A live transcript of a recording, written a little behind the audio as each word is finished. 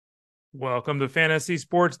Welcome to Fantasy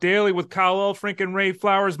Sports Daily with Kyle Elfrink and Ray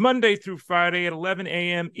Flowers, Monday through Friday at 11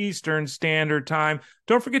 a.m. Eastern Standard Time.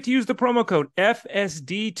 Don't forget to use the promo code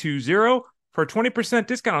FSD20 for a 20%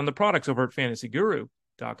 discount on the products over at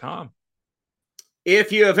fantasyguru.com.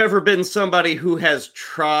 If you have ever been somebody who has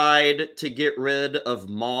tried to get rid of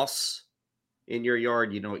moss in your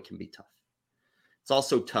yard, you know it can be tough. It's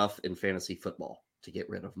also tough in fantasy football to get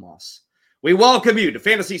rid of moss. We welcome you to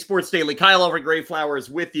Fantasy Sports Daily. Kyle Elfrink, Ray Flowers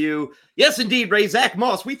with you. Yes, indeed, Ray. Zach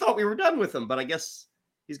Moss. We thought we were done with him, but I guess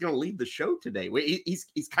he's going to lead the show today.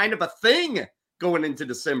 He's kind of a thing going into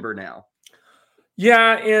December now.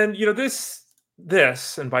 Yeah, and this,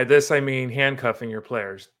 and by this I mean handcuffing your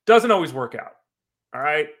players, doesn't always work out. All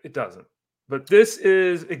right, it doesn't. But this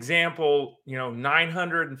is example,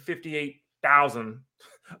 958,000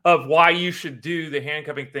 of why you should do the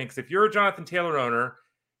handcuffing thing. Because if you're a Jonathan Taylor owner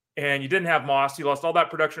and you didn't have Moss, you lost all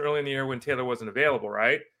that production early in the year when Taylor wasn't available,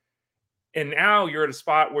 right? And now you're at a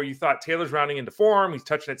spot where you thought Taylor's rounding into form. He's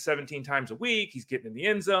touching it 17 times a week. He's getting in the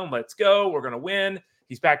end zone. Let's go. We're going to win.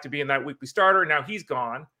 He's back to being that weekly starter. Now he's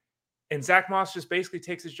gone. And Zach Moss just basically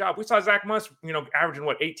takes his job. We saw Zach Moss,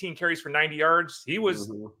 averaging 18 carries for 90 yards. He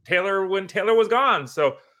was Taylor when Taylor was gone.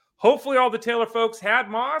 So hopefully all the Taylor folks had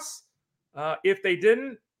Moss. If they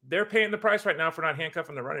didn't, they're paying the price right now for not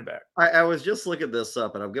handcuffing the running back. I was just looking this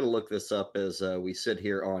up, and I'm going to look this up as we sit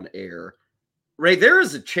here on air. Ray, there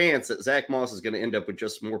is a chance that Zach Moss is going to end up with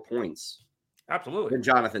just more points. Absolutely. Than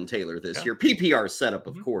Jonathan Taylor this year. PPR setup,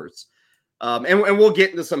 of course. And we'll get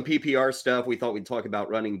into some PPR stuff. We thought we'd talk about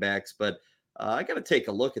running backs, but I got to take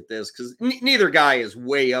a look at this because neither guy is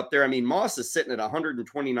way up there. I mean, Moss is sitting at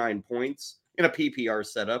 129 points in a PPR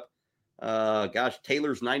setup.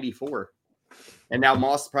 Taylor's 94. And now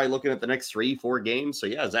Moss is probably looking at the next 3-4 games. So,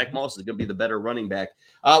 yeah, Zach Moss is going to be the better running back.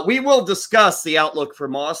 We will discuss the outlook for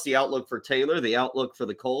Moss, the outlook for Taylor, the outlook for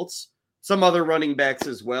the Colts, some other running backs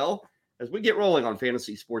as well, as we get rolling on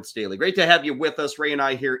Fantasy Sports Daily. Great to have you with us, Ray and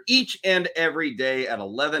I, here each and every day at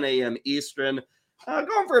 11 a.m. Eastern.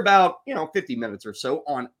 Going for about, 50 minutes or so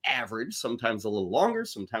on average, sometimes a little longer,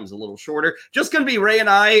 sometimes a little shorter. Just going to be Ray and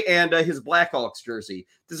I and his Blackhawks jersey.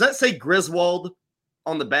 Does that say Griswold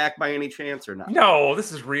on the back by any chance or not? No,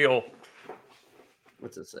 this is real.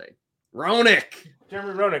 What's it say? Roenick.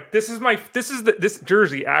 Jeremy Roenick. This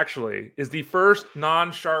jersey actually is the first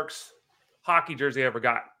non-Sharks hockey jersey I ever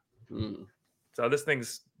got. So this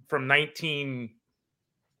thing's from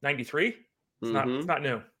 1993. It's not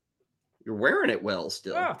new. You're wearing it well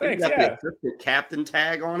still. Oh, thanks. You got the assistant captain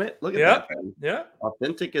tag on it. Look at that thing. Yeah.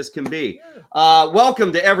 Authentic as can be.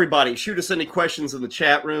 Welcome to everybody. Shoot us any questions in the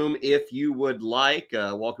chat room if you would like.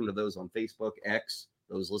 Welcome to those on Facebook, X,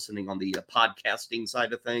 those listening on the podcasting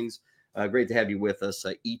side of things. Great to have you with us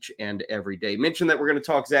each and every day. Mention that we're going to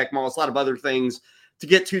talk Zach Moss, a lot of other things to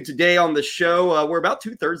get to today on the show. We're about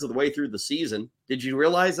 2/3 of the way through the season. Did you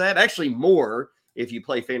realize that? Actually, more if you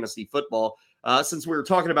play fantasy football. Since we were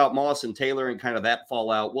talking about Moss and Taylor and kind of that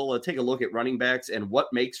fallout, we'll take a look at running backs and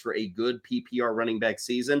what makes for a good PPR running back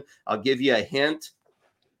season. I'll give you a hint.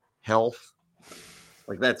 Health.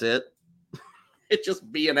 Like, that's it. It's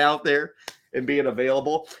just being out there and being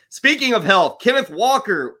available. Speaking of health, Kenneth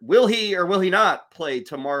Walker, will he or will he not play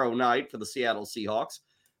tomorrow night for the Seattle Seahawks?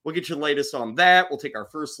 We'll get you the latest on that. We'll take our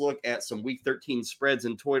first look at some Week 13 spreads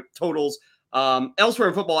and totals. Elsewhere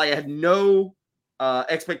in football, I had no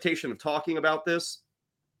expectation of talking about this,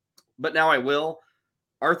 but now I will.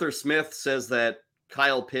 Arthur Smith says that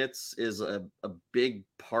Kyle Pitts is a big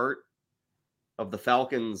part of the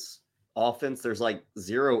Falcons' offense. There's like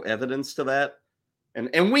zero evidence to that.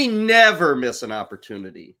 And we never miss an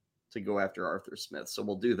opportunity to go after Arthur Smith. So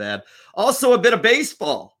we'll do that. Also, a bit of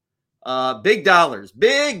baseball. Big dollars,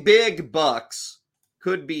 big bucks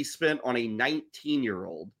could be spent on a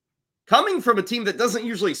 19-year-old coming from a team that doesn't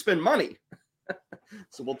usually spend money.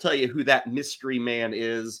 So we'll tell you who that mystery man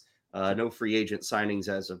is. No free agent signings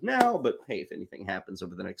as of now, but hey, if anything happens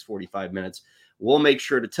over the next 45 minutes, we'll make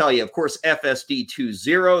sure to tell you. Of course,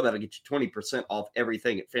 FSD20, that'll get you 20% off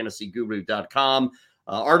everything at fantasyguru.com.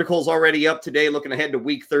 Articles already up today, looking ahead to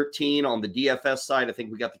Week 13 on the DFS side. I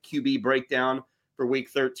think we got the QB breakdown for Week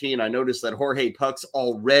 13. I noticed that Jorge Pucks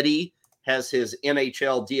already has his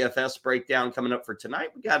NHL DFS breakdown coming up for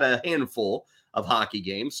tonight. We got a handful of hockey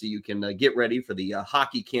games, so you can get ready for the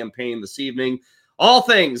hockey campaign this evening. All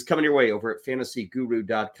things coming your way over at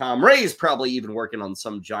fantasyguru.com. Ray's probably even working on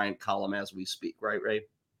some giant column as we speak, right, Ray?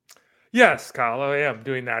 Yes, Kyle, I am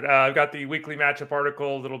doing that. I've got the weekly matchup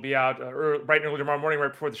article that'll be out bright and early tomorrow morning,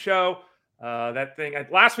 right before the show. That thing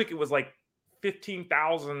last week it was like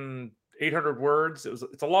 15,800 words.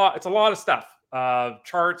 It's a lot of stuff.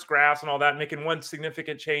 charts, graphs, and all that, making one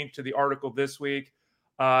significant change to the article this week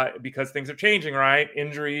because things are changing, right?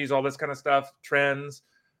 Injuries, all this kind of stuff, trends.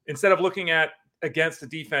 Instead of looking at against the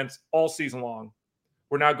defense all season long,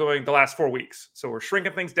 we're now going the last 4 weeks. So we're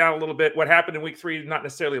shrinking things down a little bit. What happened in week 3 is not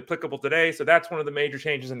necessarily applicable today. So that's one of the major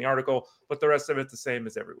changes in the article, but the rest of it's the same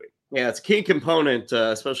as every week. Yeah, it's a key component,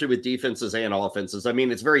 especially with defenses and offenses. I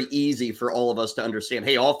mean, it's very easy for all of us to understand,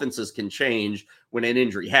 hey, offenses can change when an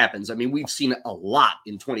injury happens. I mean, we've seen a lot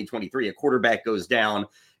in 2023. A quarterback goes down,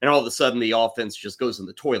 and all of a sudden the offense just goes in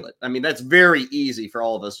the toilet. I mean, that's very easy for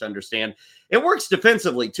all of us to understand. It works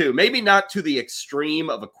defensively, too. Maybe not to the extreme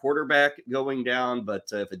of a quarterback going down, but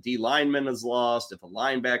if a D lineman is lost, if a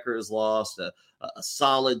linebacker is lost, a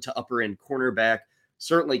solid to upper-end cornerback,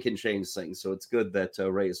 certainly can change things. So it's good that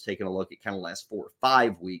Ray has taken a look at kind of last 4 or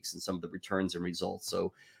 5 weeks and some of the returns and results.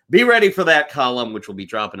 So be ready for that column, which will be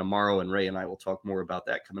dropping tomorrow. And Ray and I will talk more about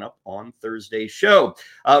that coming up on Thursday's show.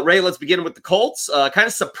 Ray, let's begin with the Colts. Kind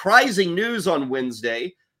of surprising news on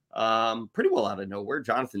Wednesday. Pretty well out of nowhere.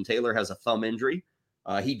 Jonathan Taylor has a thumb injury.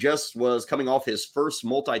 He just was coming off his first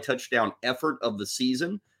multi-touchdown effort of the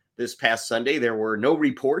season this past Sunday. There were no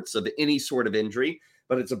reports of any sort of injury,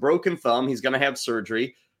 but it's a broken thumb. He's going to have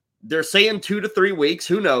surgery. They're saying 2 to 3 weeks.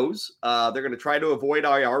 Who knows? They're going to try to avoid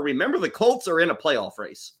IR. Remember, the Colts are in a playoff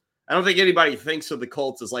race. I don't think anybody thinks of the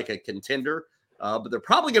Colts as like a contender, but they're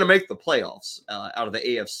probably going to make the playoffs out of the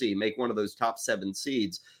AFC, make one of those top 7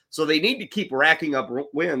 seeds. So they need to keep racking up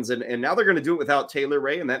wins, and now they're going to do it without Taylor,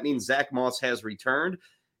 Ray, and that means Zach Moss has returned.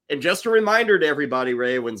 And just a reminder to everybody,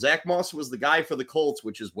 Ray, when Zach Moss was the guy for the Colts,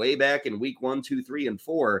 which is way back in week 1, 2, 3, and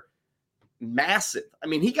 4, massive. I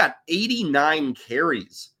mean, he got 89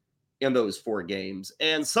 carries in those 4 games.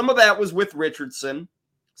 And some of that was with Richardson.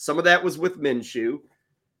 Some of that was with Minshew.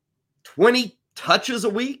 20 touches a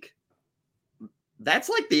week. That's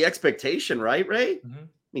like the expectation, right, Ray? Mm-hmm.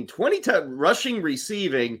 I mean, 20 rushing,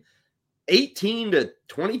 receiving, 18 to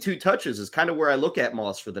 22 touches is kind of where I look at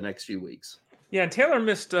Moss for the next few weeks. Yeah, and Taylor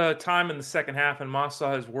missed time in the second half, and Moss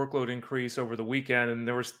saw his workload increase over the weekend, and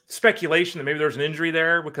there was speculation that maybe there was an injury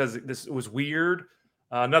there because this was weird.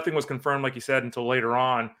 Nothing was confirmed, like you said, until later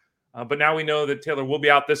on. But now we know that Taylor will be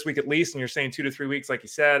out this week at least, and you're saying 2 to 3 weeks, like you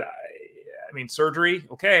said. I mean, surgery,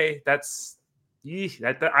 okay, I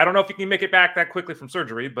don't know if you can make it back that quickly from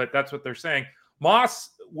surgery, but that's what they're saying.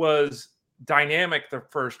 Moss was dynamic the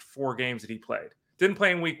first 4 games that he played. Didn't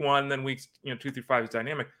play in week 1, then weeks 2 through 5 is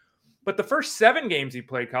dynamic. But the first 7 games he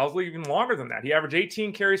played, Kyle, was even longer than that. He averaged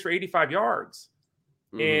 18 carries for 85 yards.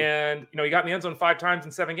 Mm-hmm. And, he got in the end zone 5 times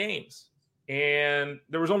in 7 games. And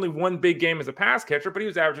there was only 1 big game as a pass catcher, but he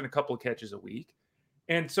was averaging a couple of catches a week.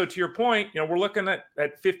 And so to your point, we're looking at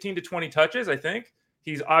 15 to 20 touches, I think.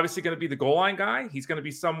 He's obviously going to be the goal line guy. He's going to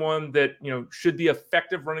be someone that, should be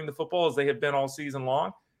effective running the football as they have been all season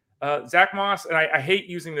long. Zach Moss, and I hate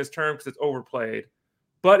using this term because it's overplayed,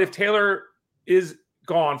 but if Taylor is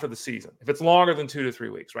gone for the season, if it's longer than 2 to 3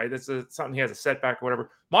 weeks, right? That's something he has a setback or whatever.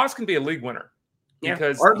 Moss can be a league winner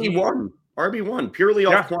because RB1 purely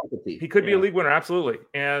off quantity. He could be a league winner, absolutely.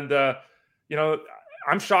 And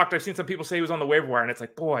I'm shocked. I've seen some people say he was on the waiver wire, and it's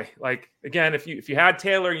like, boy, like again, if you had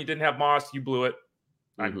Taylor and you didn't have Moss, you blew it.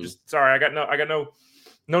 I'm just sorry. I got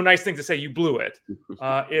no nice thing to say. You blew it.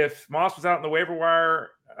 If Moss was out on the waiver wire,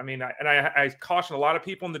 I mean, I caution a lot of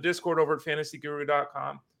people in the Discord over at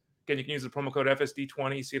fantasyguru.com. Again, you can use the promo code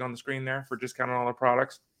FSD20. You see it on the screen there for discount on all the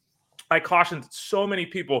products. I cautioned so many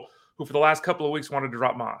people who for the last couple of weeks wanted to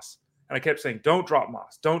drop Moss. And I kept saying, don't drop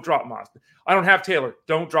Moss. Don't drop Moss. I don't have Taylor.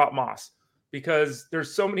 Don't drop Moss. Because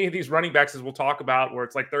there's so many of these running backs, as we'll talk about, where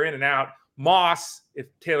it's like they're in and out. Moss, if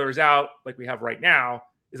Taylor is out, like we have right now,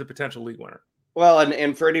 is a potential league winner. Well,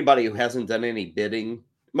 and for anybody who hasn't done any bidding,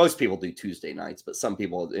 most people do Tuesday nights, but some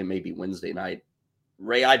people, it may be Wednesday night.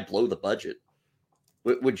 Ray, I'd blow the budget.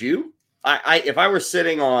 Would you? If I were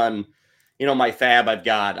sitting on, my fab, I've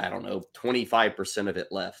got, 25% of it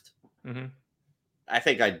left. Mm-hmm. I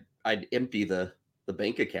think I'd empty the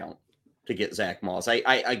bank account to get Zach Moss.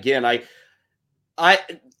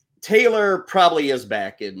 Taylor probably is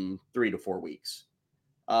back in 3 to 4 weeks.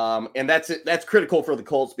 And that's critical for the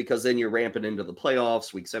Colts because then you're ramping into the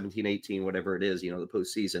playoffs, week 17, 18, whatever it is, the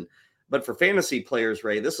postseason. But for fantasy players,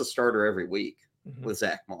 Ray, this is a starter every week with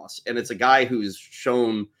Zach Moss. And it's a guy who's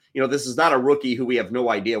shown, this is not a rookie who we have no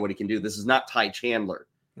idea what he can do. This is not Ty Chandler.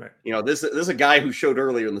 Right. This is a guy who showed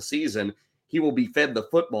earlier in the season he will be fed the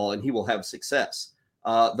football and he will have success.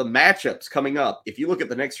 The matchups coming up, if you look at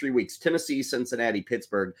the next 3 weeks, Tennessee, Cincinnati,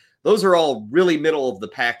 Pittsburgh, those are all really middle of the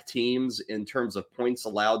pack teams in terms of points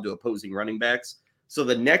allowed to opposing running backs. So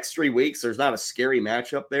the next 3 weeks, there's not a scary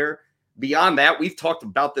matchup there. Beyond that, we've talked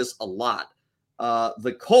about this a lot.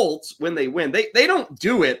 The Colts, when they win, they don't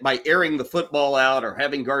do it by airing the football out or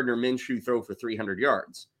having Gardner Minshew throw for 300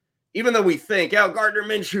 yards. Even though we think, oh, Gardner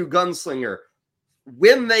Minshew, gunslinger.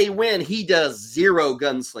 When they win, he does zero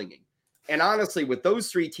gunslinging. And honestly, with those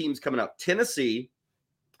three teams coming up, Tennessee,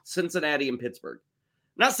 Cincinnati, and Pittsburgh,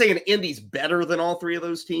 I'm not saying Indy's better than all three of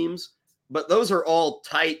those teams, but those are all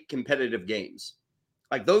tight, competitive games.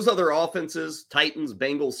 Like those other offenses, Titans,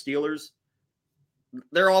 Bengals, Steelers,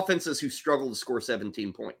 they're offenses who struggle to score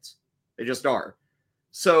 17 points. They just are.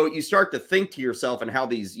 So you start to think to yourself and how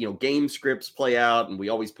these, game scripts play out. And we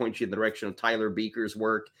always point you in the direction of Tyler Beaker's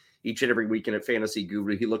work each and every weekend at Fantasy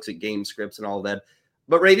Guru. He looks at game scripts and all that.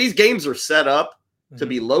 But Ray, these games are set up to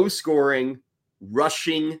be low scoring,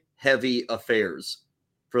 rushing, heavy affairs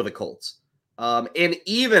for the Colts. And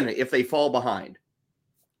even if they fall behind,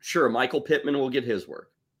 sure, Michael Pittman will get his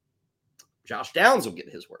work. Josh Downs will get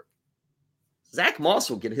his work. Zach Moss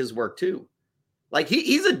will get his work too. Like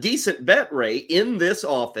he's a decent bet, Ray, in this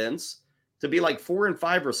offense to be like 4 and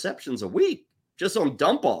 5 receptions a week just on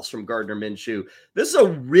dump offs from Gardner Minshew. This is a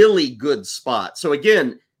really good spot. So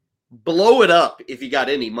again, blow it up if you got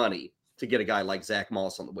any money to get a guy like Zach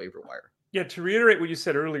Moss on the waiver wire. Yeah, to reiterate what you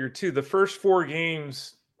said earlier too, the first 4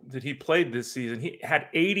 games that he played this season, he had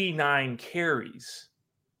 89 carries,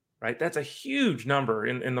 right? That's a huge number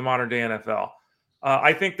in the modern day NFL.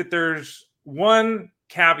 I think that there's one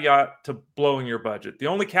caveat to blowing your budget. The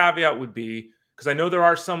only caveat would be, because I know there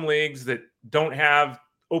are some leagues that don't have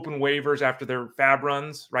open waivers after their fab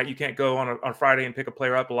runs, right? You can't go on Friday and pick a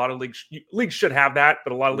player up. A lot of leagues should have that,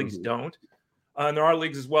 but a lot of leagues don't. And there are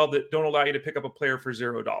leagues as well that don't allow you to pick up a player for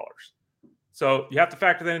 $0. So you have to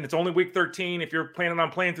factor that in. It's only week 13. If you're planning on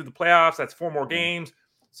playing through the playoffs, that's 4 more games.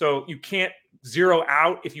 So you can't zero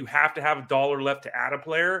out if you have to have $1 left to add a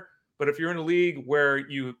player. But if you're in a league where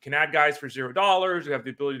you can add guys for $0, you have the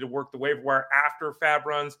ability to work the waiver wire after fab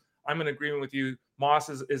runs, I'm in agreement with you. Moss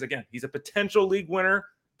is again, he's a potential league winner,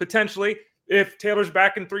 potentially. If Taylor's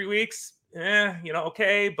back in 3 weeks,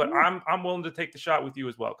 okay. But I'm willing to take the shot with you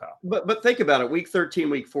as well, Kyle. But think about it. Week 13,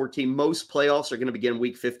 week 14, most playoffs are going to begin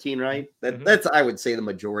week 15, right? That's, I would say, the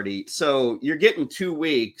majority. So you're getting 2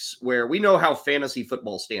 weeks where we know how fantasy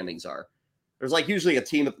football standings are. There's like usually a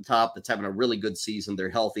team at the top that's having a really good season.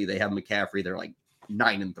 They're healthy. They have McCaffrey. They're like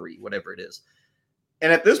 9-3, whatever it is.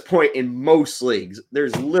 And at this point in most leagues,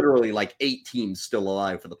 there's literally like 8 teams still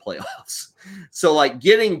alive for the playoffs. So like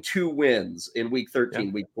getting 2 wins in week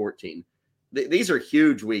 13, week 14, these are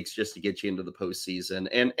huge weeks just to get you into the postseason.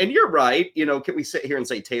 And you're right. Can we sit here and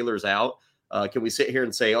say Taylor's out? Can we sit here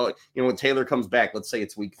and say, when Taylor comes back, let's say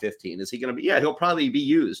it's week 15, is he going to be? Yeah, he'll probably be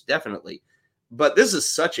used. Definitely. But this is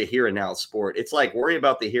such a here and now sport. It's like worry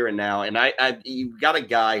about the here and now. And you've got a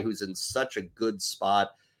guy who's in such a good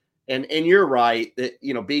spot. And you're right that,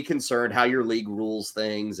 be concerned how your league rules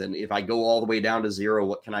things. And if I go all the way down to 0,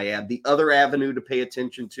 what can I add? The other avenue to pay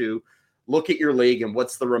attention to, look at your league and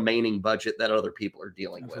what's the remaining budget that other people are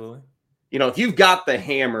dealing with. If you've got the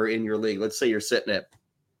hammer in your league, let's say you're sitting at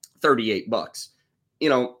 $38.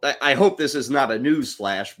 I hope this is not a news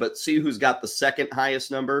flash, but see who's got the second highest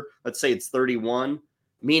number. Let's say it's 31,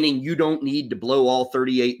 meaning you don't need to blow all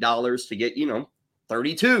 $38 to get,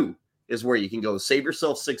 32 is where you can go. Save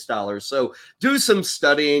yourself $6. So do some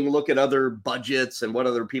studying, look at other budgets and what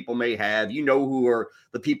other people may have. Who are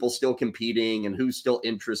the people still competing and who's still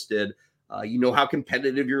interested. How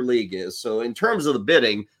competitive your league is. So in terms of the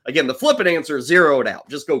bidding, again, the flippant answer is 0 it out.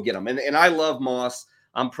 Just go get them. And I love Moss.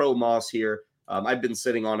 I'm pro Moss here. I've been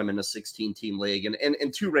sitting on him in a 16-team league.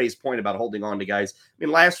 And to Ray's point about holding on to guys,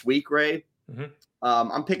 last week, Ray,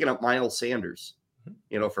 I'm picking up Miles Sanders,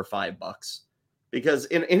 for $5 because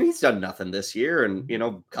and he's done nothing this year. And,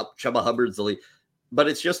 Chuba Hubbard's the lead. But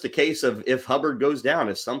it's just a case of if Hubbard goes down,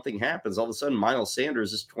 if something happens, all of a sudden Miles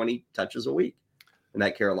Sanders is 20 touches a week in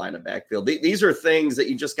that Carolina backfield. These are things that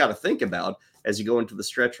you just got to think about as you go into the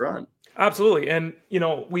stretch run. Absolutely. And,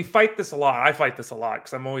 we fight this a lot. I fight this a lot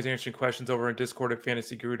because I'm always answering questions over in Discord at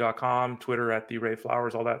fantasyguru.com, Twitter at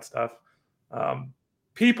 @TheRayFlowers, all that stuff.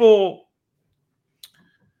 People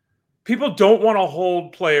don't want to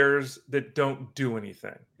hold players that don't do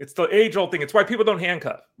anything. It's the age-old thing. It's why people don't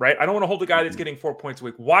handcuff, right? I don't want to hold a guy that's getting 4 points a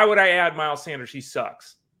week. Why would I add Miles Sanders? He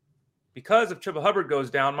sucks. Because if Chuba Hubbard goes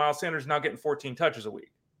down, Miles Sanders is now getting 14 touches a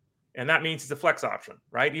week. And that means he's a flex option,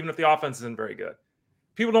 right? Even if the offense isn't very good.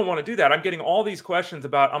 People don't want to do that. I'm getting all these questions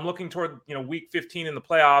about, I'm looking toward, week 15 in the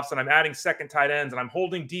playoffs and I'm adding second tight ends and I'm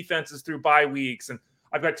holding defenses through bye weeks. And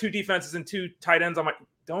I've got 2 defenses and 2 tight ends on my,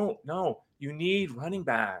 you need running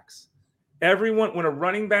backs. Everyone, when a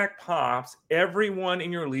running back pops, everyone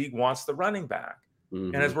in your league wants the running back.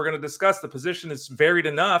 And as we're going to discuss, the position is varied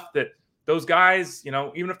enough that those guys,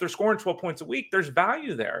 even if they're scoring 12 points a week, there's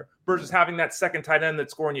value there versus having that second tight end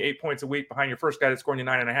that's scoring you 8 points a week behind your first guy that's scoring you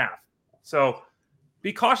 9.5. So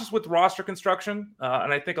be cautious with roster construction.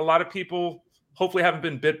 And I think a lot of people hopefully haven't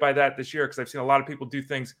been bit by that this year, because I've seen a lot of people do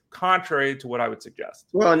things contrary to what I would suggest.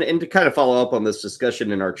 Well, and to kind of follow up on this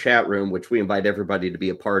discussion in our chat room, which we invite everybody to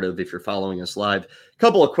be a part of if you're following us live, a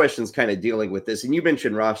couple of questions kind of dealing with this. And you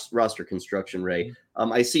mentioned roster construction, Ray.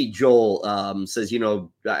 I see Joel says,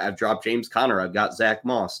 I've dropped James Conner. I've got Zach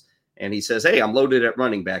Moss. And he says, hey, I'm loaded at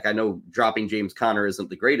running back. I know dropping James Conner isn't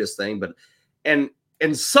the greatest thing, but and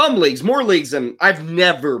in some leagues, more leagues than I've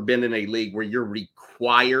never been in a league where you're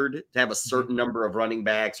required to have a certain number of running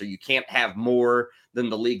backs, or you can't have more than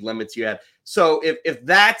the league limits you have. So if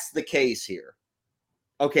that's the case here,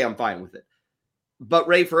 okay, I'm fine with it. But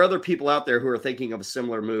Ray, for other people out there who are thinking of a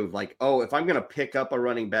similar move, like, oh, if I'm going to pick up a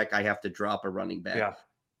running back, I have to drop a running back. Yeah.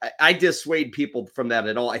 I dissuade people from that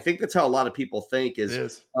at all. I think that's how a lot of people think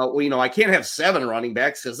is. I can't have 7 running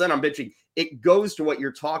backs because then I'm bitching. It goes to what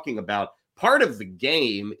you're talking about. Part of the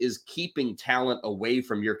game is keeping talent away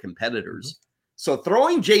from your competitors. So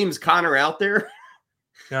throwing James Conner out there,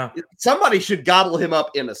 somebody should gobble him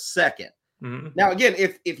up in a second. Now, again,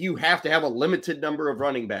 if you have to have a limited number of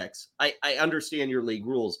running backs, I understand your league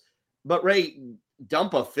rules. But, Ray,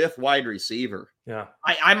 dump a 5th wide receiver. Yeah.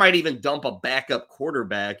 I might even dump a backup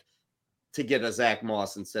quarterback to get a Zach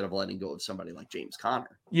Moss instead of letting go of somebody like James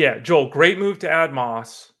Conner. Yeah, Joel, great move to add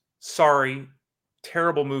Moss. Sorry,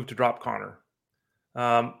 terrible move to drop Conner.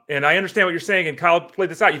 And I understand what you're saying. And Kyle played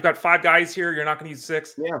this out. You've got 5 guys here. You're not going to use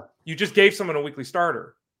 6. Yeah. You just gave someone a weekly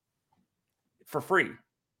starter for free.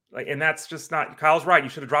 And that's just not – Kyle's right. You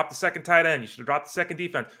should have dropped the second tight end. You should have dropped the second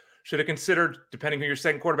defense. Should have considered, depending on your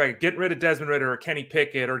second quarterback, getting rid of Desmond Ridder or Kenny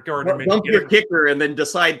Pickett or Gardner Minshew. Dump your kicker and then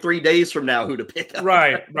decide 3 days from now who to pick up.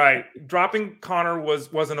 Right. Dropping Conner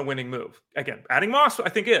wasn't a winning move. Again, adding Moss, I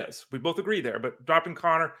think, is. We both agree there. But dropping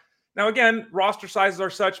Conner – now, again, roster sizes are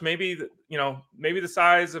such. Maybe the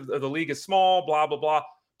size of the league is small, blah, blah, blah.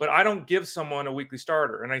 But I don't give someone a weekly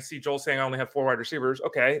starter. And I see Joel saying I only have 4 wide receivers.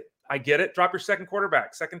 Okay, I get it. Drop your second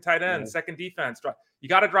quarterback, second tight end, second defense. You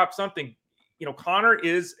got to drop something. Conner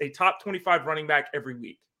is a top 25 running back every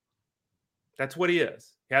week. That's what he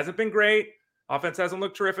is. He hasn't been great. Offense hasn't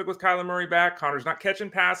looked terrific with Kyler Murray back. Conner's not catching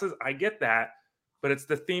passes. I get that. But it's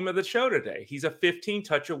the theme of the show today. He's a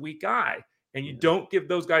 15-touch-a-week guy. And you don't give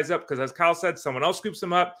those guys up because, as Kyle said, someone else scoops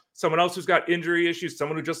them up, someone else who's got injury issues,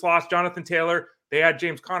 someone who just lost Jonathan Taylor. They add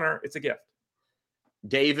James Conner. It's a gift.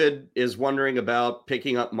 David is wondering about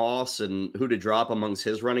picking up Moss and who to drop amongst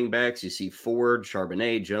his running backs. You see Ford,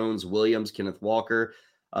 Charbonnet, Jones, Williams, Kenneth Walker.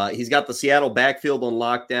 He's got the Seattle backfield on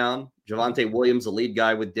lockdown. Javonte Williams, the lead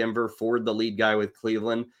guy with Denver. Ford, the lead guy with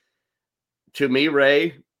Cleveland. To me,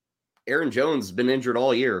 Ray, Aaron Jones has been injured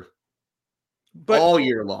all year. All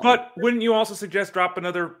year long. But wouldn't you also suggest drop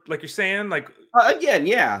another, like you're saying? Again,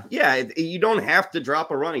 yeah. You don't have to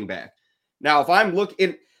drop a running back. Now, if I'm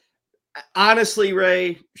looking, honestly,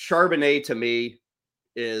 Ray, Charbonnet to me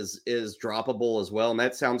is droppable as well. And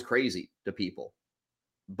that sounds crazy to people.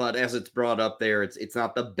 But as it's brought up there, it's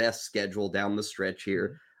not the best schedule down the stretch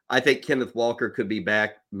here. I think Kenneth Walker could be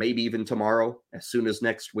back maybe even tomorrow, as soon as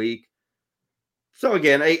next week. So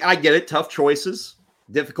again, I get it. Tough choices,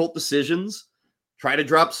 difficult decisions. Try to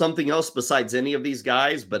drop something else besides any of these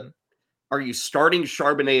guys, but are you starting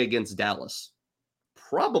Charbonnet against Dallas?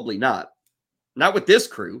 Probably not. Not with this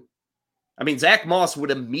crew. I mean, Zach Moss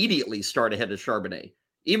would immediately start ahead of Charbonnet.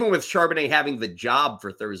 Even with Charbonnet having the job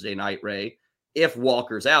for Thursday night, Ray, if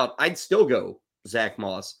Walker's out, I'd still go Zach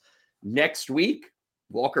Moss. Next week,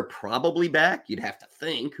 Walker probably back. You'd have to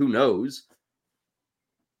think. Who knows?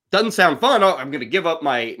 Doesn't sound fun. Oh, I'm going to give up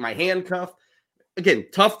my handcuff. Again,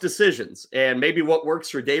 tough decisions, and maybe what works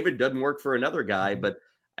for David doesn't work for another guy, but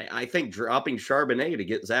I think dropping Charbonnet to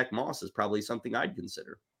get Zach Moss is probably something I'd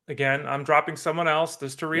consider. Again, I'm dropping someone else.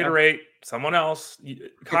 Just to reiterate, someone else.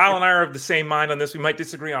 Kyle and I are of the same mind on this. We might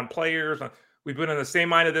disagree on players. We've been in the same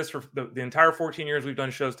mind of this for the entire 14 years we've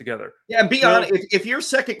done shows together. Yeah, and be honest, if your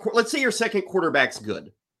let's say your second quarterback's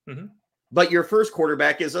good, but your first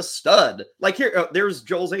quarterback is a stud. Like here, there's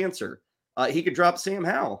Joel's answer. He could drop Sam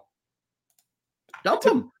Howell. Dump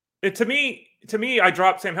him. To me, I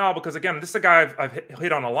dropped Sam Howell because, again, this is a guy I've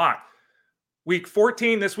hit on a lot. Week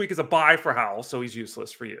 14 this week is a bye for Howell, so he's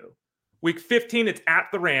useless for you. Week 15, it's at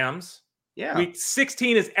the Rams. Yeah. Week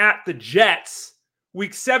 16 is at the Jets.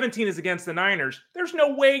 Week 17 is against the Niners. There's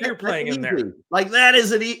no way you're playing him there. Like, that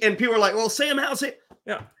isn't – and people are like, well, Sam Howell –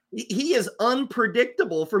 yeah. He is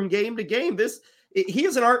unpredictable from game to game. He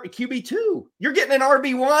is an QB2. You're getting an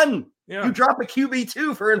RB1. Yeah. You drop a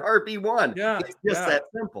QB2 for an RB1. Yeah. It's just that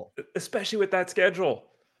simple. Especially with that schedule.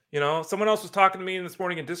 Someone else was talking to me this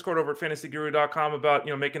morning in Discord over at fantasyguru.com about,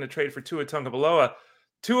 making a trade for Tua Tagovailoa.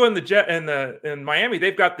 Tua and the Jet in Miami,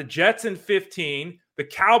 they've got the Jets in 15, the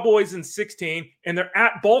Cowboys in 16, and they're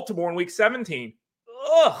at Baltimore in week 17.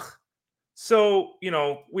 Ugh. So, we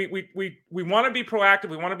want to be proactive.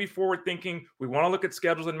 We want to be forward thinking. We want to look at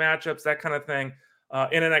schedules and matchups, that kind of thing.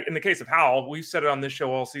 And in the case of Howell, we've said it on this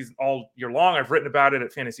show all year long. I've written about it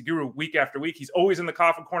at Fantasy Guru week after week. He's always in the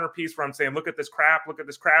coffin corner piece where I'm saying, look at this crap, look at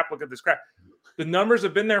this crap, look at this crap. The numbers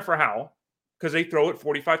have been there for Howell because they throw it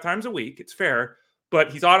 45 times a week. It's fair.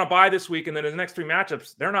 But he's on a bye this week, and then his next 3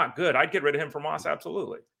 matchups, they're not good. I'd get rid of him for Moss,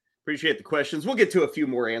 absolutely. Appreciate the questions. We'll get to a few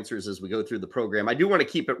more answers as we go through the program. I do want to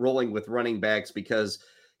keep it rolling with running backs because,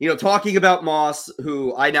 talking about Moss,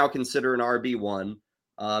 who I now consider an RB1,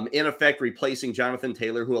 in effect replacing Jonathan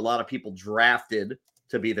Taylor, who a lot of people drafted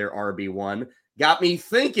to be their RB1, got me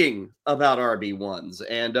thinking about RB1s.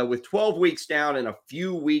 And with 12 weeks down and a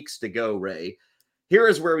few weeks to go, Ray, here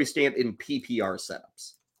is where we stand in PPR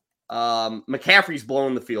setups. McCaffrey's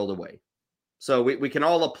blowing the field away. So we can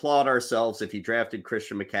all applaud ourselves if you drafted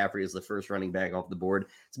Christian McCaffrey as the first running back off the board.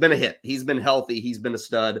 It's been a hit. He's been healthy. He's been a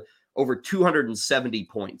stud. Over 270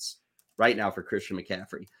 points right now for Christian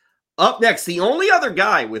McCaffrey. Up next, the only other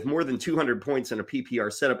guy with more than 200 points in a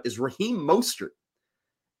PPR setup is Raheem Mostert.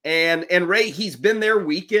 And Ray, he's been there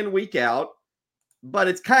week in, week out, but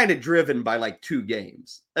it's kind of driven by like 2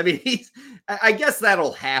 games. I mean, I guess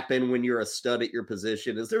that'll happen when you're a stud at your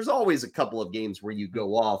position, is there's always a couple of games where you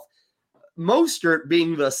go off. Mostert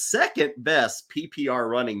being the second best PPR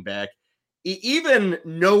running back, even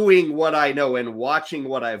knowing what I know and watching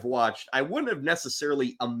what I've watched, I wouldn't have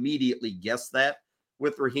necessarily immediately guessed that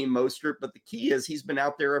with Raheem Mostert, but the key is he's been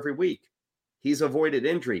out there every week. He's avoided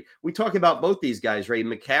injury. We talk about both these guys, Ray,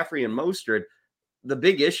 McCaffrey and Mostert. The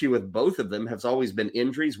big issue with both of them has always been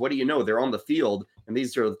injuries. What do you know? They're on the field, and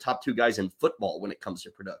these are the top 2 guys in football when it comes to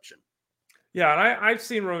production. Yeah, and I've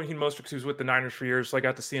seen Raheem Mostert because he was with the Niners for years, so I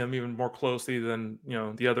got to see him even more closely than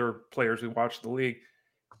the other players we watched the league.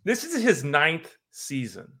 This is his 9th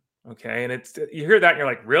season, okay? And you hear that and you're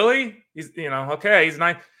like, really? He's okay, he's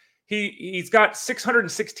 9. He's got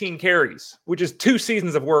 616 carries, which is 2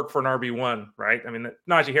 seasons of work for an RB1, right? I mean,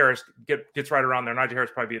 Najee Harris gets right around there. Najee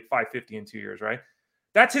Harris probably be at 550 in 2 years, right?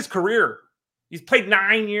 That's his career. He's played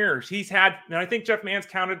 9 years. He's had, and I think Jeff Mann's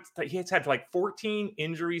counted, he's had like 14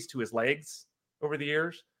 injuries to his legs over the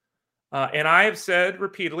years. And I have said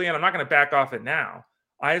repeatedly, and I'm not going to back off it now,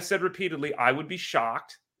 I have said repeatedly, I would be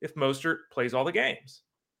shocked if Mostert plays all the games.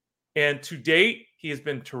 And to date, he has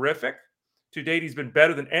been terrific. To date, he's been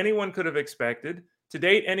better than anyone could have expected. To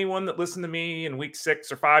date, anyone that listened to me in week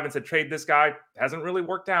 6 or 5 and said, trade this guy, hasn't really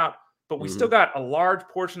worked out. But we still got a large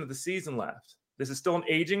portion of the season left. This is still an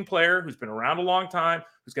aging player who's been around a long time,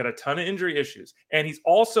 who's got a ton of injury issues. And he's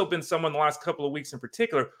also been someone the last couple of weeks in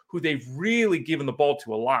particular who they've really given the ball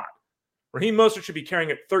to a lot. Raheem Mostert should be carrying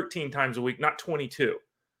it 13 times a week, not 22.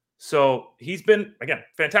 So he's been, again,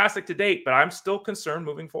 fantastic to date, but I'm still concerned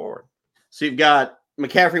moving forward. So you've got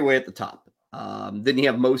McCaffrey way at the top. Then you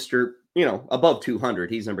have Mostert, above 200.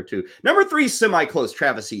 He's number 2. Number 3, semi-close,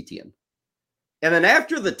 Travis Etienne. And then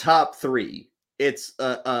after the top 3, it's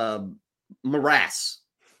a morass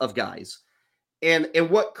of guys. And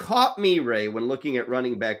what caught me, Ray, when looking at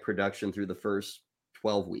running back production through the first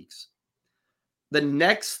 12 weeks, the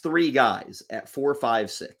next 3 guys at 4,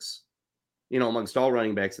 5, 6, amongst all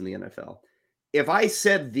running backs in the NFL, if I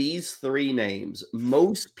said these 3 names,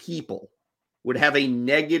 most people would have a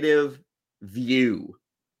negative view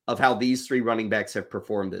of how these 3 running backs have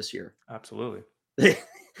performed this year. Absolutely.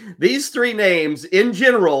 These 3 names, in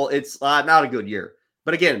general, it's not a good year.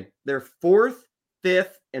 But again, they're 4th,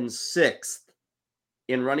 5th, and 6th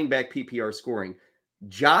in running back PPR scoring.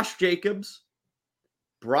 Josh Jacobs,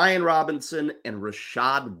 Brian Robinson, and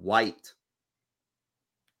Rachaad White.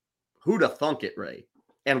 Who'da thunk it, Ray?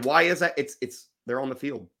 And why is that? It's they're on the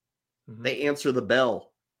field. Mm-hmm. They answer the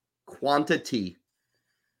bell. Quantity.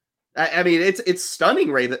 I mean, it's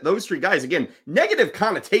stunning, Ray, that those 3 guys, again, negative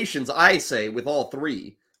connotations, I say, with all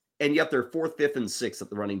 3, and yet they're 4th, 5th, and 6th at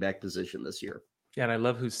the running back position this year. Yeah, and I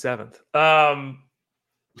love who's 7th.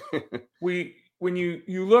 When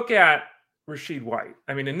you look at Rachaad White,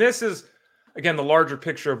 I mean, and this is, again, the larger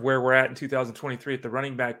picture of where we're at in 2023 at the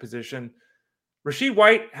running back position. Rachaad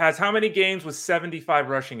White has how many games with 75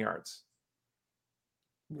 rushing yards?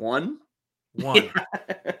 1. Yeah.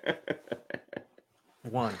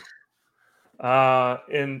 1.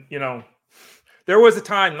 And there was a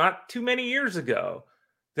time not too many years ago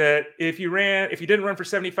that if you didn't run for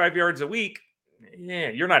 75 yards a week,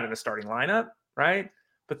 you're not in the starting lineup, right?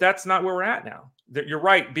 But that's not where we're at now. You're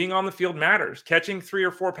right. Being on the field matters. Catching 3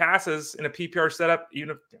 or 4 passes in a PPR setup,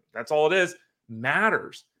 even if that's all it is,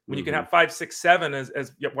 matters. When you can have 5, 6, 7,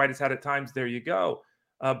 as White has had at times, there you go.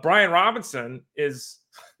 Brian Robinson is,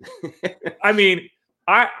 I mean,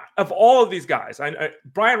 of all of these guys,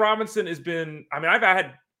 Brian Robinson has been, I've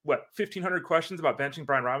had, 1,500 questions about benching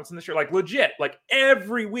Brian Robinson this year, like legit, like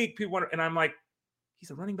every week people want, and I'm like, he's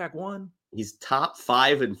a running back 1. He's top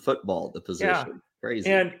 5 in football at the position. Yeah. Crazy.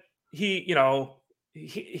 And he,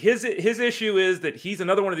 his issue is that he's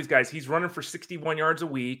another one of these guys. He's running for 61 yards a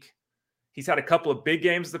week. He's had a couple of big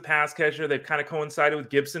games as the pass catcher. They've kind of coincided with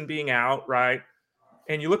Gibson being out, right?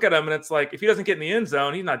 And you look at him and it's like, if he doesn't get in the end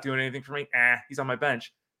zone, he's not doing anything for me. He's on my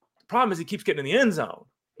bench. The problem is he keeps getting in the end zone.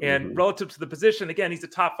 And relative to the position, again, he's a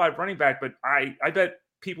top 5 running back, but I bet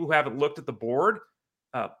people who haven't looked at the board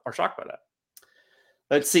are shocked by that.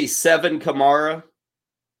 Let's see, 7 Kamara,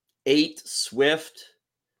 8 Swift.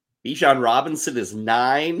 Bijan Robinson is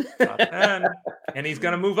 9. Top 10. And he's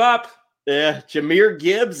going to move up. Yeah, Jahmyr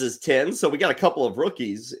Gibbs is 10. So we got a couple of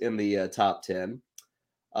rookies in the top 10.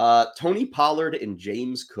 Tony Pollard and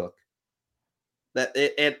James Cook.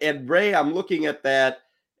 And Ray, I'm looking at that.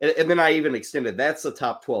 And then I even extended. That's the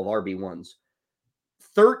top 12 RB1s.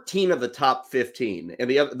 13 of the top 15. And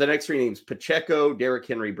the next 3 names, Pacheco, Derrick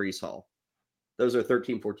Henry, Breece Hall. Those are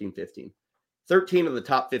 13, 14, 15. 13 of the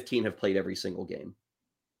top 15 have played every single game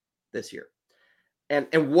this year.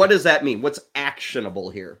 And what does that mean? What's actionable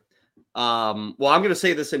here? Well, I'm going to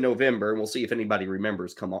say this in November, and we'll see if anybody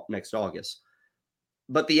remembers come up next August.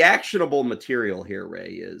 But the actionable material here,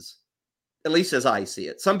 Ray, is, at least as I see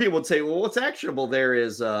it, some people would say, well, what's actionable there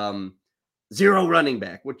is 0 running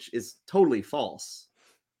back, which is totally false.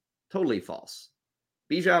 Totally false.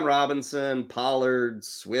 Bijan Robinson, Pollard,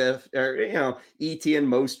 Swift, Etienne,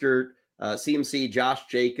 Mostert, CMC, Josh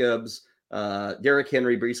Jacobs, Derrick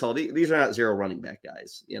Henry, Breece Hall. These are not 0 running back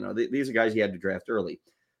guys. These are guys you had to draft early.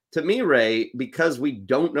 To me, Ray, because we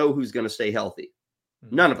don't know who's going to stay healthy.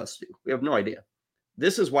 None of us do. We have no idea.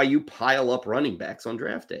 This is why you pile up running backs on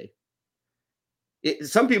draft day.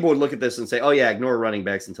 Some people would look at this and say, oh, yeah, ignore running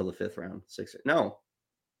backs until the 5th round, 6th. No.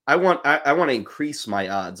 I want to increase my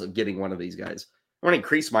odds of getting one of these guys. I want to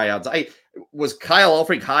increase my odds. Was Kyle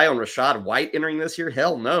Alfred high on Rachaad White entering this year?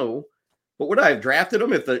 Hell no. But would I have drafted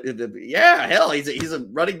him he's a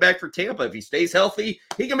running back for Tampa. If he stays healthy,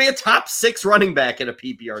 he can be a top 6 running back in a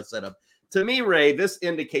PPR setup. To me, Ray, this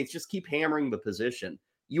indicates just keep hammering the position.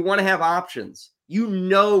 You want to have options.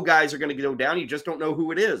 Guys are going to go down. You just don't know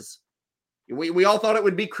who it is. We all thought it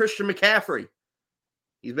would be Christian McCaffrey.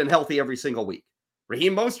 He's been healthy every single week.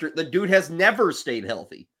 Raheem Mostert, the dude has never stayed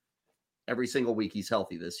healthy. Every single week he's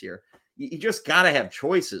healthy this year. You just got to have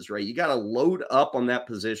choices, right? You got to load up on that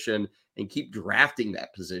position and keep drafting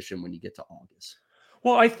that position when you get to August.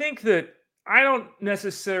 Well, I think that I don't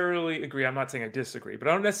necessarily agree. I'm not saying I disagree, but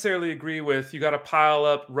I don't necessarily agree with you got to pile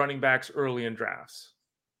up running backs early in drafts.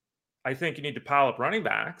 I think you need to pile up running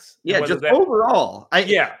backs. Yeah, just overall.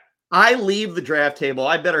 I leave the draft table.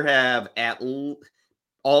 I better have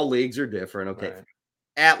all leagues are different. Okay. Right.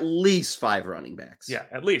 At least 5 running backs. Yeah,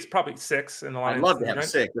 at least probably 6 in the line. I'd love to have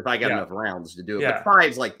 6 if I got enough rounds to do it. Yeah. But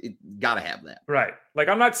 5's got to have that. Right. Like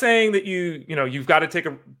I'm not saying that you've got to take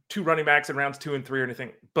 2 running backs in rounds 2 and 3 or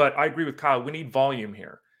anything, but I agree with Kyle. We need volume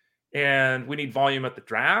here. And we need volume at the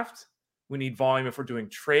draft. We need volume if we're doing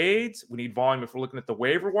trades. We need volume if we're looking at the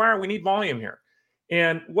waiver wire. We need volume here.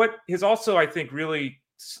 And what has also, I think, really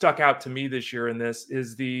stuck out to me this year in this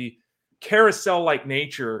is the carousel-like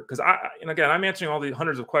nature, because I'm answering all the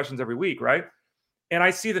hundreds of questions every week, right? And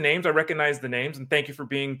I see the names, I recognize the names, and thank you for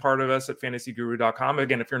being part of us at fantasyguru.com.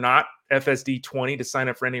 Again, if you're not, FSD20 to sign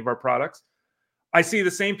up for any of our products. I see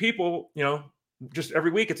the same people, just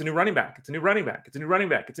every week, it's a new running back, it's a new running back, it's a new running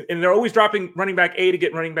back. And they're always dropping running back A to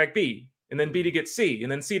get running back B, and then B to get C,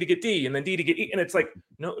 and then C to get D, and then D to get E. And it's like,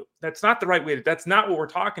 no, that's not the right way. That's not what we're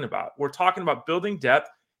talking about. We're talking about building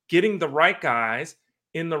depth, getting the right guys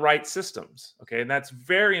in the right systems. Okay. And that's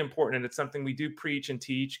very important. And it's something we do preach and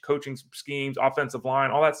teach, coaching schemes, offensive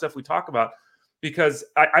line, all that stuff we talk about, because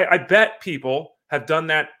I bet people have done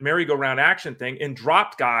that merry-go-round action thing and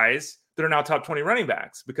dropped guys that are now top 20 running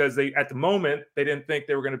backs because at the moment, they didn't think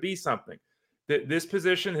they were going to be something. This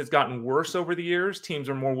position has gotten worse over the years. Teams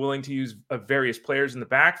are more willing to use various players in the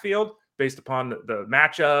backfield based upon the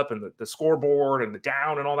matchup and the scoreboard and the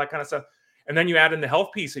down and all that kind of stuff. And then you add in the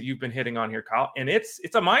health piece that you've been hitting on here, Kyle, and it's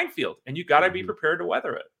a minefield, and you got to be prepared to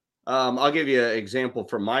weather it. I'll give you an example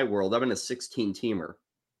from my world. I'm in a 16-teamer.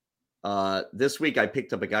 This week, I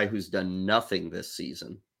picked up a guy who's done nothing this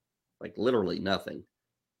season, like literally nothing.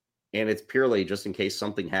 and it's purely just in case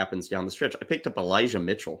something happens down the stretch. I picked up Elijah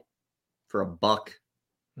Mitchell for $1.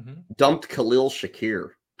 Dumped Khalil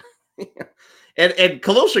Shakir. and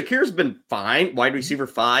Khalil Shakir's been fine, wide receiver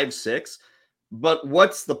 5, 6. But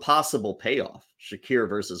what's the possible payoff? Shakir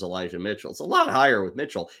versus Elijah Mitchell. It's a lot higher with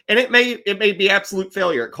Mitchell. And it may be absolute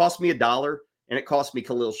failure. It cost me $1 and it cost me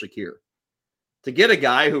Khalil Shakir. To get a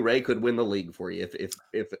guy who Ray could win the league for you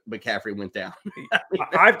if McCaffrey went down.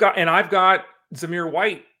 I've got Zamir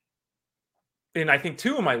White in, I think,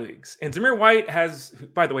 2 of my leagues. And Zamir White has,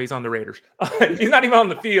 by the way, he's on the Raiders. He's not even on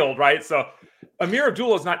the field, right? So Amir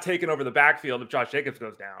Abdullah is not taking over the backfield if Josh Jacobs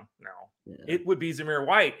goes down. No. Yeah. It would be Zamir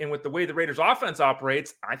White. And with the way the Raiders offense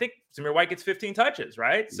operates, I think Zamir White gets 15 touches,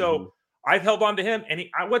 right? So I've held on to him. And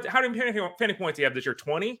how many fantasy points do you have this year?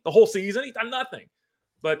 20? The whole season? He's done nothing.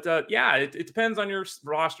 But it depends on your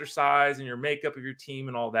roster size and your makeup of your team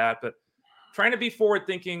and all that. But trying to be forward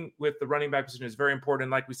thinking with the running back position is very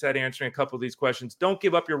important. Like we said, answering a couple of these questions, don't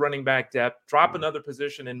give up your running back depth. Drop another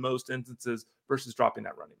position in most instances versus dropping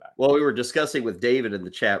that running back. Well, we were discussing with David in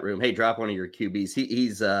the chat room. Hey, drop one of your QBs.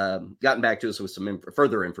 He's gotten back to us with some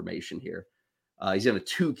further information here. He's in a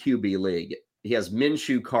 2 QB league. He has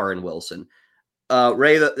Minshew, Carr, and Wilson.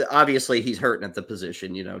 Ray, obviously, he's hurting at the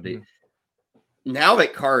position. Now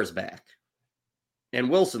that Carr is back and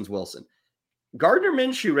Wilson's Wilson, Gardner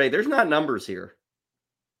Minshew, Ray, there's not numbers here.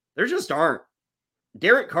 There just aren't.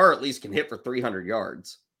 Derek Carr at least can hit for 300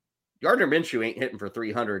 yards. Gardner Minshew ain't hitting for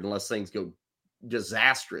 300 unless things go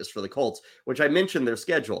disastrous for the Colts, which I mentioned their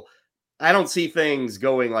schedule. I don't see things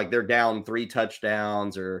going like they're down 3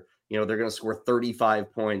 touchdowns or, they're going to score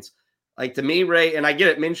 35 points. Like, to me, Ray, and I get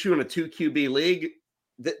it, Minshew in a 2 QB league,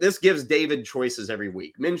 this gives David choices every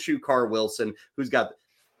week. Minshew, Carr, Wilson,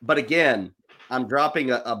 but again, I'm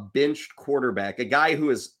dropping a benched quarterback, a guy who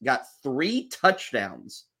has got 3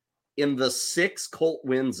 touchdowns in the 6 Colt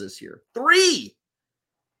wins this year. 3!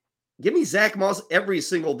 Give me Zach Moss every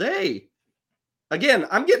single day. Again,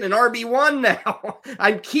 I'm getting an RB1 now.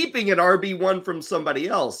 I'm keeping an RB1 from somebody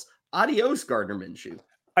else. Adios, Gardner Minshew.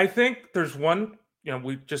 I think there's one,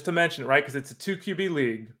 just to mention it, right? Because it's a 2 QB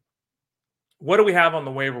league. What do we have on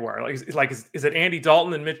the waiver wire? Is it Andy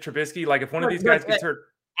Dalton and Mitch Trubisky? Like, if one of these guys gets hurt,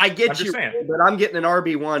 I get you, but I'm getting an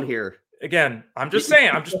RB1 here. Again, I'm just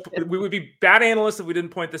saying. We would be bad analysts if we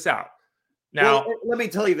didn't point this out. Now, let me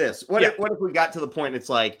tell you this. What if we got to the point it's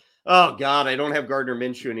like, oh, God, I don't have Gardner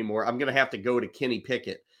Minshew anymore. I'm going to have to go to Kenny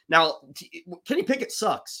Pickett. Now, Kenny Pickett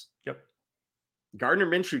sucks. Yep. Gardner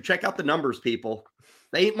Minshew, check out the numbers, people.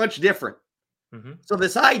 They ain't much different. So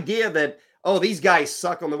this idea that, these guys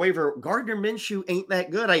suck on the waiver, Gardner Minshew ain't that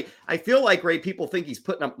good. I feel like, Ray, people think he's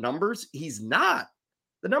putting up numbers. He's not.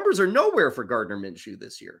 The numbers are nowhere for Gardner Minshew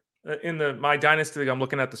this year. In my dynasty league, I'm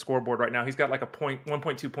looking at the scoreboard right now. He's got like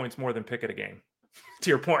 1.2 points more than Pickett a game. To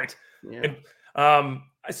your point. Yeah. And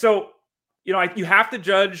so, you have to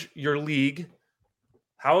judge your league.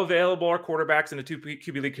 How available are quarterbacks in a 2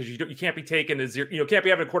 QB league? Because you can't be taken as can't be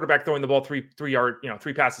having a quarterback throwing the ball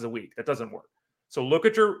 3 passes a week. That doesn't work. So look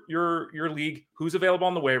at your league. Who's available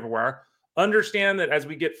on the waiver wire? Understand that as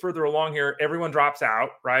we get further along here, everyone drops out,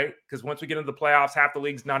 right? Because once we get into the playoffs, half the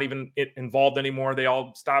league's not even involved anymore. They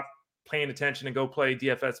all stop paying attention and go play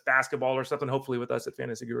DFS basketball or something, hopefully with us at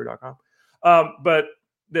fantasyguru.com. But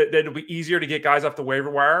it'll be easier to get guys off the waiver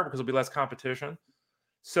wire because there'll be less competition.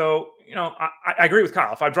 So, I agree with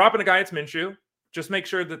Kyle. If I'm dropping a guy, it's Minshew. Just make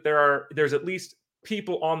sure that there's at least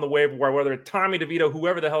people on the waiver wire, whether it's Tommy DeVito,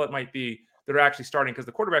 whoever the hell it might be, that are actually starting, because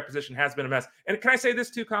the quarterback position has been a mess. And can I say this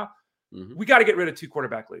too, Kyle? We got to get rid of 2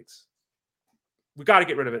 quarterback leagues. We got to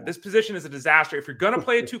get rid of it. This position is a disaster. If you're going to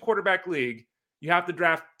play a 2 quarterback league, you have to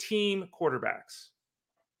draft team quarterbacks.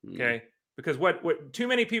 Okay? Because what too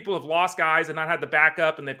many people have lost guys and not had the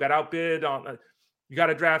backup, and they've got outbid on. You got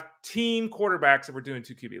to draft team quarterbacks if we're doing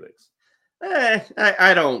 2 QB leagues.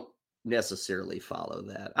 I don't necessarily follow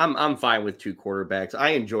that. I'm fine with 2 quarterbacks. I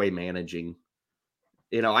enjoy managing.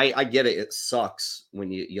 I get it. It sucks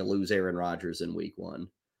when you lose Aaron Rodgers in week 1.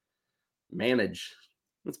 Manage.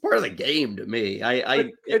 It's part of the game to me. I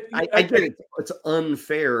get it. It's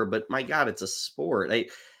unfair, but my God, it's a sport.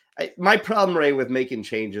 My problem, Ray, with making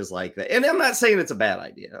changes like that, and I'm not saying it's a bad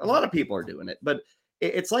idea. A lot of people are doing it, but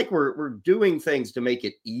it's like we're doing things to make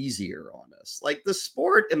it easier on us. Like, the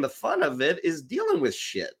sport and the fun of it is dealing with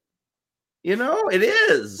shit. It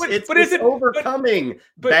is. It's overcoming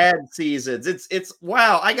bad seasons. It's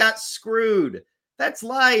wow, I got screwed. That's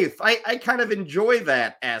life. I kind of enjoy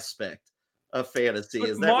that aspect of fantasy,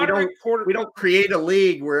 is that we don't create a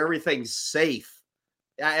league where everything's safe.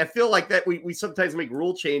 I feel like that we sometimes make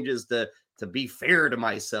rule changes to be fair to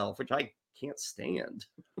myself, which I can't stand.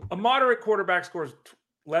 A moderate quarterback scores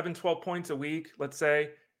 11, 12 points a week, let's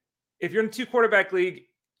say. If you're in a 2-quarterback league,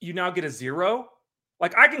 you now get a 0.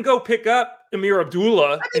 Like, I can go pick up Amir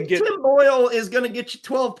Abdullah and get Tim Boyle is going to get you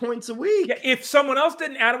 12 points a week. Yeah, if someone else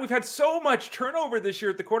didn't add it, we've had so much turnover this year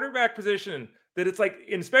at the quarterback position that it's like,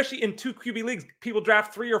 and especially in 2 QB leagues, people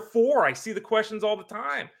draft 3 or 4. I see the questions all the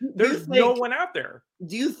time. There's no one out there.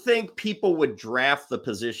 Do you think people would draft the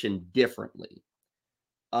position differently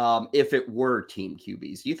if it were team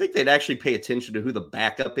QBs? Do you think they'd actually pay attention to who the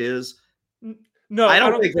backup is? No, I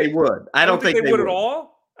don't think they would. I don't think they would at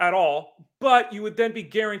all. But you would then be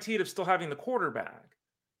guaranteed of still having the quarterback.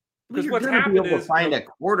 Because what's happened is, be able to find a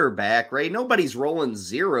quarterback, right? Nobody's rolling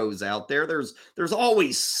zeros out there. There's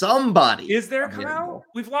always somebody. Is there, Kyle?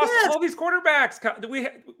 We've lost all these quarterbacks.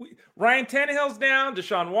 Ryan Tannehill's down.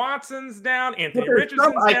 Deshaun Watson's down. Anthony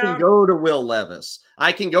Richardson's down. I can go to Will Levis.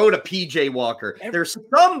 I can go to PJ Walker. There's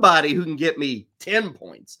somebody who can get me 10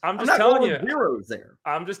 points. I'm just telling you. Zeros there.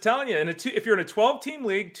 I'm just telling you. And if you're in a 12-team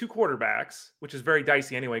league, 2 quarterbacks, which is very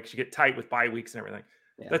dicey anyway, because you get tight with bye weeks and everything.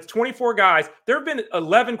 Yeah. That's 24 guys. There have been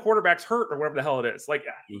 11 quarterbacks hurt or whatever the hell it is. Like,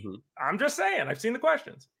 I'm just saying. I've seen the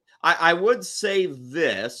questions. I would say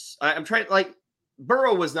this. I'm trying, like,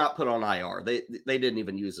 Burrow was not put on IR. They didn't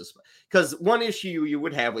even use this. Because one issue you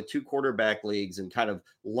would have with 2 quarterback leagues and kind of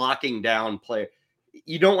locking down play,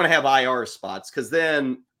 you don't want to have IR spots because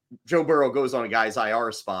then Joe Burrow goes on a guy's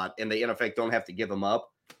IR spot and they, in effect, don't have to give him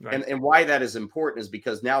up. Right. And why that is important is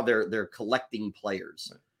because now they're collecting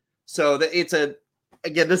players. Right. So it's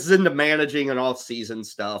again, this is into managing and off-season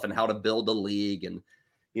stuff and how to build a league and,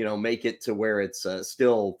 make it to where it's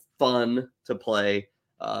still fun to play.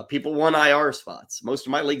 People want IR spots. Most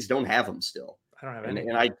of my leagues don't have them still. I don't have any.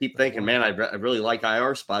 And I keep thinking, man, I really like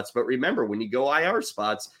IR spots. But remember, when you go IR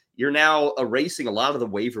spots, you're now erasing a lot of the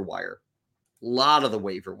waiver wire.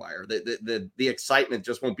 The excitement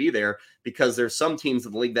just won't be there because there's some teams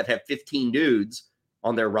in the league that have 15 dudes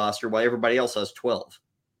on their roster while everybody else has 12.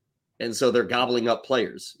 And so they're gobbling up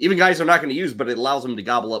players, even guys they're not going to use, but it allows them to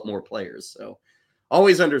gobble up more players. So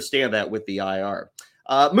always understand that with the IR.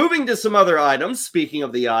 Moving to some other items. Speaking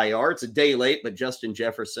of the IR, it's a day late, but Justin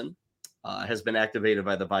Jefferson has been activated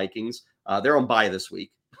by the Vikings. They're on bye this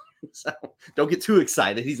week. So don't get too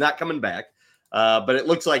excited. He's not coming back. But it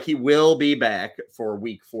looks like he will be back for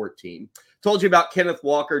week 14. Told you about Kenneth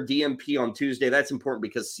Walker, DMP on Tuesday. That's important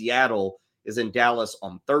because Seattle is in Dallas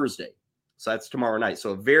on Thursday. So that's tomorrow night. So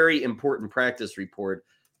a very important practice report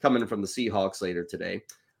coming from the Seahawks later today.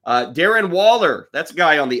 Darren Waller, that's a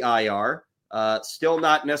guy on the IR. Still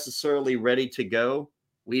not necessarily ready to go.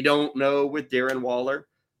 We don't know with Darren Waller.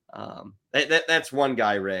 That's one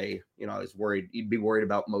guy, Ray. I was worried. You'd be worried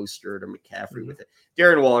about Mostert or McCaffrey with it.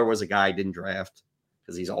 Darren Waller was a guy I didn't draft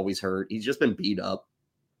because he's always hurt. He's just been beat up.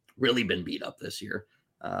 Really been beat up this year.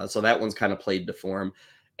 So that one's kind of played to form.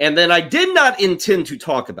 And then I did not intend to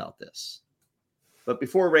talk about this. But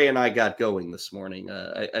before Ray and I got going this morning,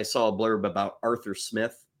 I saw a blurb about Arthur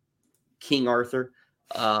Smith, King Arthur,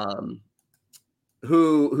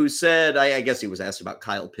 who said, I guess he was asked about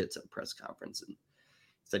Kyle Pitts at a press conference, and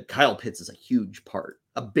said Kyle Pitts is a huge part,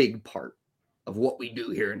 a big part of what we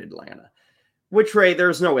do here in Atlanta. Which, Ray,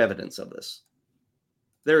 there's no evidence of this.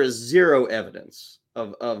 There is zero evidence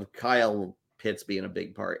of Kyle Pitts being a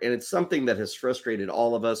big part. And it's something that has frustrated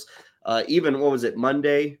all of us. Even,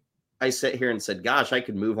 Monday? I sat here and said, gosh, I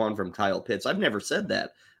could move on from Kyle Pitts. I've never said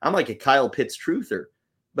that. I'm like a Kyle Pitts truther.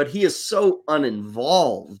 But he is so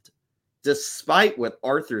uninvolved, despite what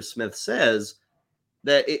Arthur Smith says,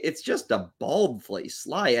 that it's just a bald-faced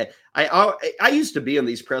lie. I used to be in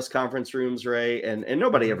these press conference rooms, Ray, and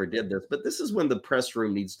nobody ever did this, but this is when the press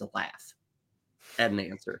room needs to laugh at an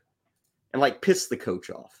answer and, like, piss the coach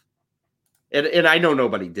off. And I know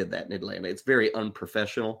nobody did that in Atlanta. It's very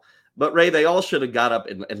unprofessional. But, Ray, they all should have got up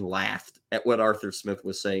and laughed at what Arthur Smith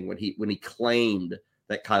was saying when he claimed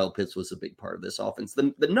that Kyle Pitts was a big part of this offense.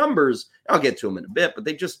 The numbers, I'll get to them in a bit, but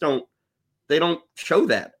they just don't show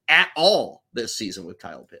that at all this season with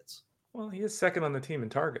Kyle Pitts. Well, he is second on the team in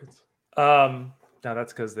targets. Now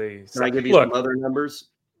that's because they. Can I give you some other numbers?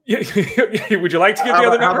 Yeah. Would you like to give the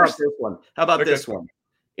other numbers? How about this one?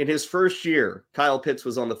 In his first year, Kyle Pitts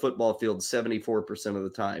was on the football field 74% of the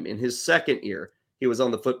time. In his second year, he was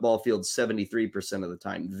on the football field 73% of the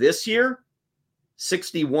time. This year,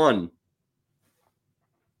 61%.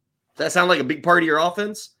 Does that sound like a big part of your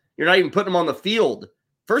offense? You're not even putting him on the field.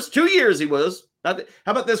 First 2 years he was. How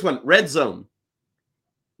about this one? Red zone.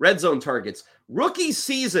 Red zone targets. Rookie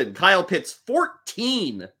season, Kyle Pitts,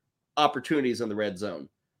 14 opportunities in the red zone.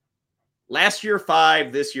 Last year,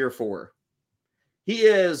 5. This year, 4. He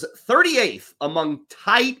is 38th among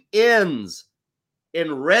tight ends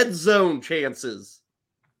in red zone chances.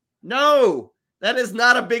 No, that is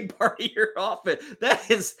not a big part of your offense. That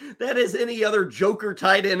is any other joker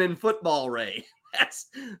tight end in football, Ray. That's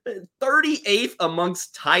 38th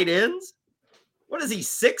amongst tight ends. What is he,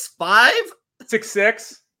 6'5"?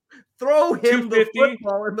 6'6". Throw him the 250.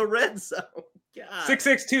 football in the red zone. God.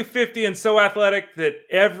 6'6", 250, and so athletic that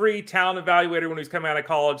every talent evaluator when he was coming out of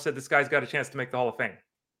college said this guy's got a chance to make the Hall of Fame.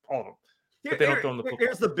 All of them. But they don't throw him the football.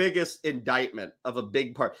 Here's the biggest indictment of a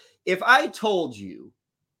big part. If I told you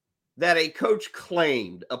that a coach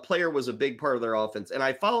claimed a player was a big part of their offense, and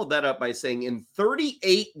I followed that up by saying in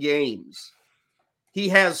 38 games, he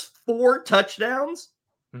has 4 touchdowns.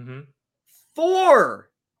 Mm-hmm. 4!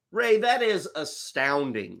 Ray, that is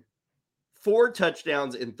astounding. 4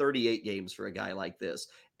 touchdowns in 38 games for a guy like this.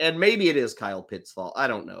 And maybe it is Kyle Pitts' fault. I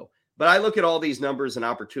don't know. But I look at all these numbers and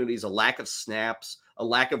opportunities, a lack of snaps, a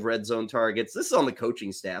lack of red zone targets. This is on the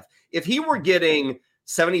coaching staff. If he were getting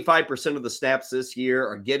 75% of the snaps this year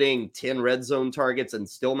or getting 10 red zone targets and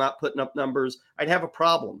still not putting up numbers, I'd have a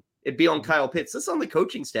problem. It'd be on Kyle Pitts. This is on the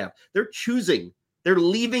coaching staff. They're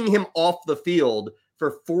leaving him off the field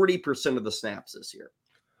for 40% of the snaps this year.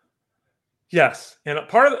 Yes, and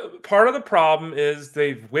part of the problem is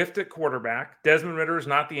they've whiffed at quarterback. Desmond Ridder is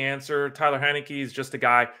not the answer. Tyler Heinicke is just a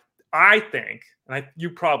guy. I think, and you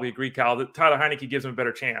probably agree, Kyle, that Tyler Heinicke gives him a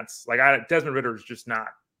better chance. Desmond Ridder is just not.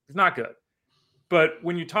 He's not good. But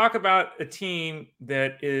when you talk about a team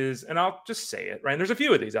that is, and I'll just say it, right? And there's a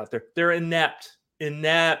few of these out there. They're inept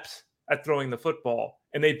at throwing the football,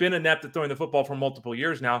 and they've been inept at throwing the football for multiple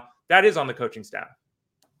years now. That is on the coaching staff.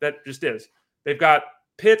 That just is. They've got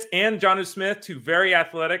Pitts and Jonnu Smith, 2 very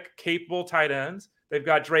athletic, capable tight ends. They've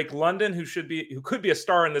got Drake London, who could be a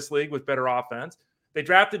star in this league with better offense. They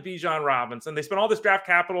drafted Bijan Robinson. They spent all this draft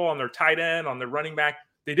capital on their tight end, on their running back.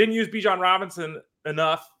 They didn't use Bijan Robinson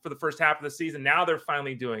enough for the first half of the season. Now they're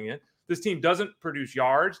finally doing it. This team doesn't produce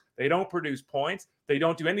yards. They don't produce points. They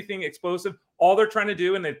don't do anything explosive. All they're trying to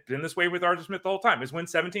do, and they've been this way with Arthur Smith the whole time, is win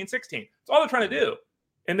 17-16. That's all they're trying to do.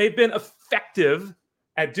 And they've been effective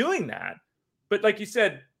at doing that. But like you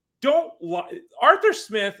said, Arthur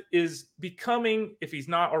Smith is becoming, if he's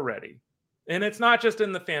not already, and it's not just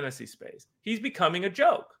in the fantasy space, he's becoming a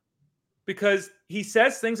joke because he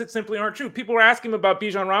says things that simply aren't true. People were asking him about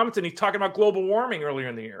Bijan Robinson. He's talking about global warming earlier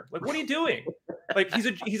in the year. Like, what are you doing? Like,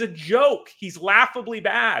 he's a joke. He's laughably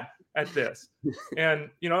bad at this. And,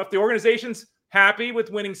 if the organization's happy with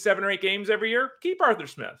winning 7 or 8 games every year, keep Arthur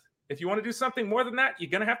Smith. If you want to do something more than that, you're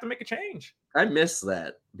going to have to make a change. I miss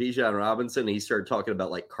that. Bijan Robinson, he started talking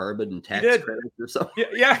about like carbon and tax credits or something.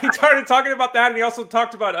 Yeah, he started talking about that. And he also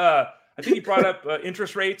talked about, I think he brought up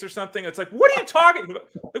interest rates or something. It's like, what are you talking about?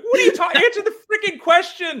 Like, what are you talking? Answer the freaking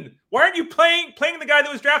question. Why aren't you playing the guy that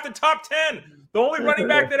was drafted top 10? The only running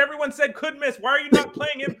back that everyone said could miss. Why are you not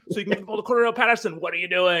playing him so you can get the ball to Cordell Patterson? What are you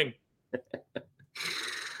doing?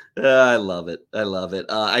 I love it.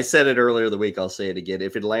 I said it earlier the week. I'll say it again.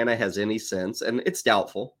 If Atlanta has any sense, and it's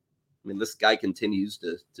doubtful. I mean, this guy continues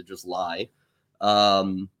to just lie.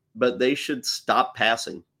 But they should stop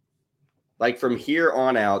passing. Like from here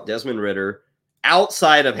on out, Desmond Ridder,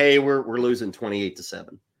 outside of, hey, we're losing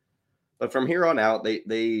 28-7. But from here on out,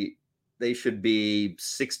 they should be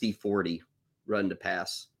 60-40 run to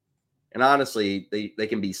pass. And honestly, they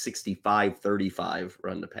can be 65-35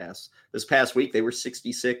 run to pass. This past week, they were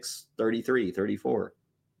 66-33, 34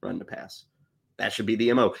 run to pass. That should be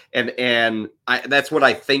the MO. And that's what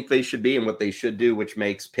I think they should be and what they should do, which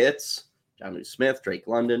makes Pitts, Jonnu Smith, Drake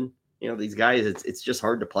London, these guys, it's just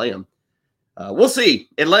hard to play them. We'll see.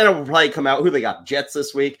 Atlanta will probably come out. Who they got? Jets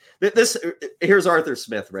this week. Here's Arthur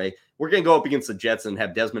Smith, Ray. We're going to go up against the Jets and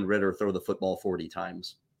have Desmond Ridder throw the football 40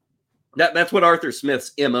 times. That's what Arthur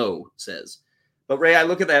Smith's MO says. But, Ray, I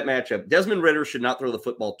look at that matchup. Desmond Ridder should not throw the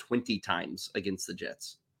football 20 times against the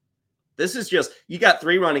Jets. This is just, you got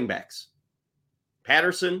 3 running backs.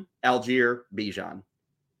 Patterson, Algier, Bijan.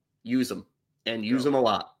 Use them, and use them a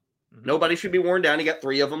lot. Mm-hmm. Nobody should be worn down. You got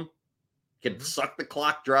 3 of them. You can suck the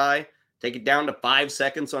clock dry, take it down to 5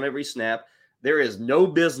 seconds on every snap. There is no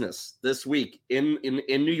business this week in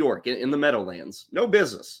New York, in the Meadowlands, no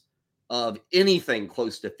business of anything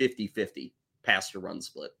close to 50-50 pass to run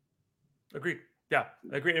split. Agreed. Yeah,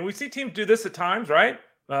 agreed. And we see teams do this at times, right?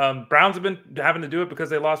 Browns have been having to do it because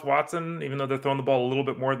they lost Watson, even though they're throwing the ball a little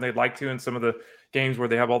bit more than they'd like to in some of the games where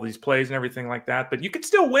they have all these plays and everything like that. But you could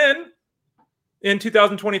still win in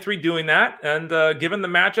 2023 doing that. And given the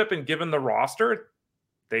matchup and given the roster,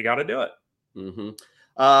 they got to do it. Mm-hmm.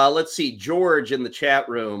 Let's see. George in the chat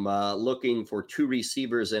room looking for 2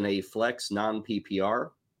 receivers in a flex non-PPR.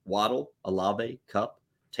 Waddle, Olave, Kupp,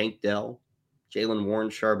 Tank Dell, Jalen Warren,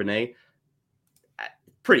 Charbonnet.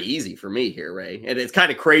 pretty easy for me here, Ray. And it's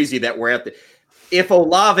kind of crazy that we're at if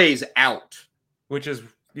Olave's out, which is,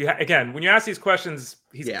 again, when you ask these questions,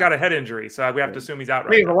 he's got a head injury, so we have to assume he's out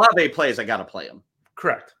right now. If Olave plays, I got to play him.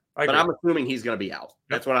 Correct. But I'm assuming he's going to be out.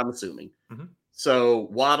 That's what I'm assuming. Mm-hmm. So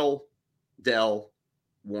Waddle, Dell,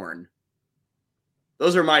 Warren.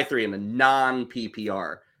 Those are my three in the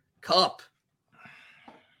non-PPR. Kupp.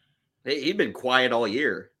 He'd been quiet all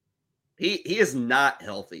year. He is not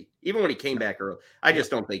healthy. Even when he came back early. I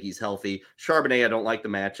just don't think he's healthy. Charbonnet, I don't like the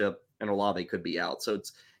matchup, and Olave could be out. So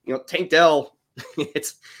it's, Tank Dell,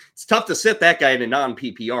 it's tough to sit that guy in a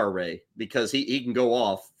non-PPR, Ray, because he can go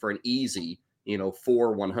off for an easy,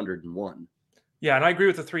 4-101. Yeah, and I agree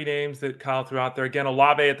with the three names that Kyle threw out there. Again,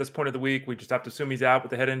 Olave at this point of the week, we just have to assume he's out with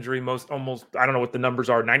the head injury. Almost, I don't know what the numbers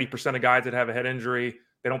are, 90% of guys that have a head injury,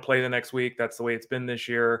 they don't play the next week. That's the way it's been this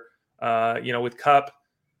year. With Kupp,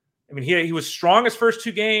 I mean, he was strong his first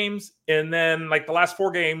two games, and then like the last four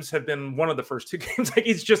games have been one of the first two games. Like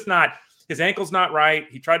he's just not, his ankle's not right.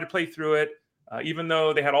 He tried to play through it. Even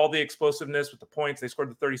though they had all the explosiveness with the points, they scored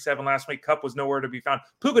the 37 last week. Kupp was nowhere to be found.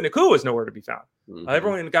 Puka Nacua was nowhere to be found. Mm-hmm.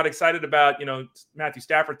 Everyone got excited about, Matthew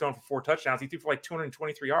Stafford throwing for 4 touchdowns. He threw for like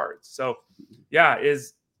 223 yards. So, yeah,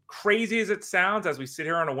 as crazy as it sounds, as we sit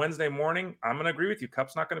here on a Wednesday morning, I'm going to agree with you.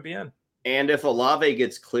 Kupp's not going to be in. And if Olave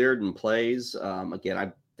gets cleared and plays, again,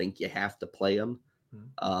 I think you have to play him.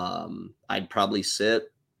 Mm-hmm. I'd probably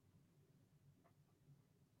sit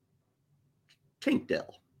Tank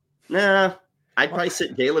Dell. Nah. I'd probably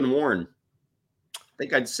sit Jalen Warren. I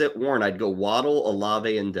think I'd sit Warren. I'd go Waddle,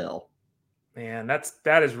 Olave, and Dell. Man,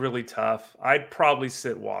 that is really tough. I'd probably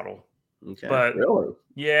sit Waddle. Okay, but really?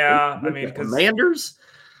 Yeah, I mean, because Commanders.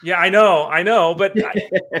 Yeah, I know, but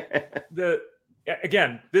this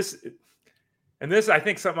I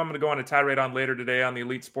think something I'm going to go on a tirade on later today on the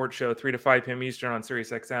Elite Sports Show, 3 to 5 p.m. Eastern on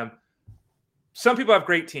Sirius XM. Some people have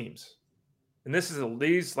great teams. And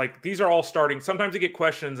these are all starting. Sometimes you get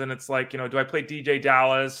questions and it's like, do I play DJ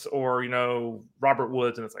Dallas or, Robert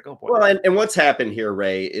Woods? And it's like, oh boy. Well, and what's happened here,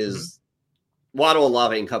 Ray, is Waddle,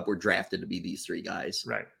 Olave, and Kupp were drafted to be these three guys.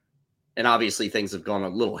 Right. And obviously things have gone a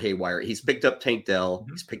little haywire. He's picked up Tank Dell.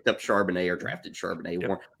 He's picked up Charbonnet or drafted Charbonnet.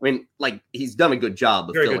 Yep. I mean, he's done a good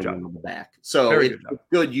job of filling in on the back. So it's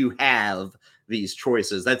good you have these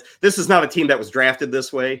choices. This is not a team that was drafted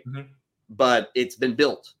this way, but it's been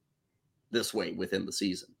built this way within the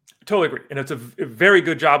season. Totally agree. And it's a very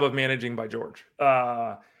good job of managing by George.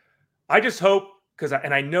 I just hope,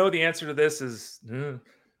 and I know the answer to this is,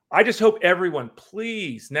 I just hope everyone,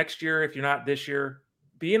 please, next year, if you're not this year,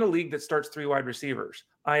 be in a league that starts 3 wide receivers.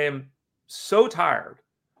 I am so tired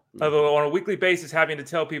of on a weekly basis having to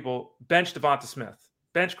tell people, bench Devonta Smith,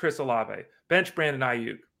 bench Chris Olave, bench Brandon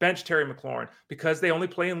Ayuk, bench Terry McLaurin, because they only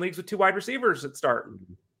play in leagues with 2 wide receivers that start.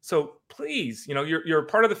 So please, you're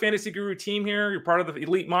part of the Fantasy Guru team here. You're part of the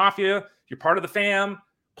Elite Mafia. You're part of the fam.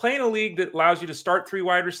 Play in a league that allows you to start 3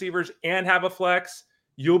 wide receivers and have a flex.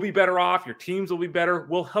 You'll be better off. Your teams will be better.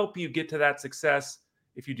 We'll help you get to that success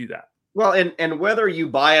if you do that. Well, and whether you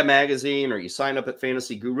buy a magazine or you sign up at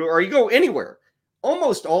Fantasy Guru or you go anywhere,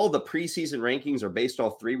 almost all the preseason rankings are based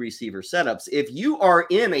off 3 receiver setups. If you are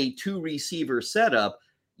in a 2 receiver setup,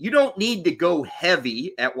 you don't need to go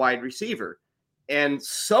heavy at wide receiver. And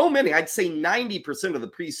so many, I'd say 90% of the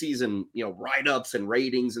preseason, write-ups and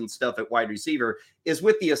ratings and stuff at wide receiver is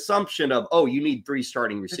with the assumption of, you need 3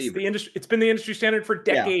 starting receivers. It's been the industry standard for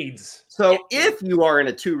decades. Yeah. So if you are in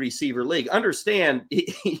a 2 receiver league, understand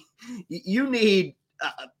you need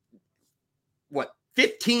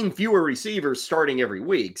 15 fewer receivers starting every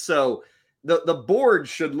week. So the board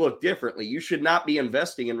should look differently. You should not be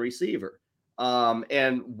investing in receiver.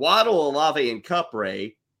 And Waddle, Olave, and Kupp,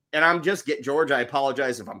 Ray. And I'm just George, I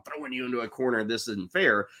apologize if I'm throwing you into a corner. This isn't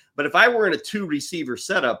fair. But if I were in a 2 receiver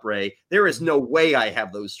setup, Ray, there is no way I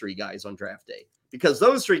have those 3 guys on draft day. Because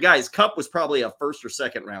those 3 guys, Kupp was probably a 1st or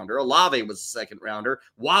 2nd rounder. Olave was a 2nd rounder.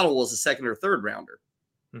 Waddle was a 2nd or 3rd rounder.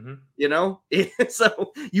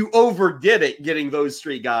 So you overdid it getting those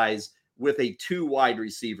 3 guys with a 2 wide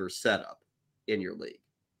receiver setup in your league.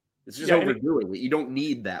 It's just overdoing it. You don't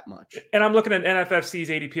need that much. And I'm looking at NFFC's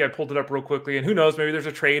ADP. I pulled it up real quickly, and who knows? Maybe there's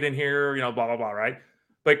a trade in here, blah, blah, blah, right?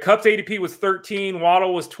 But Kupp's ADP was 13,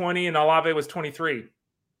 Waddle was 20, and Olave was 23.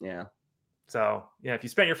 Yeah. So, if you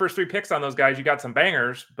spent your first 3 picks on those guys, you got some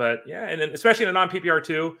bangers. But, and especially in a non-PPR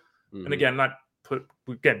too. And again,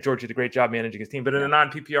 George did a great job managing his team. But in a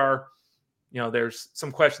non-PPR, there's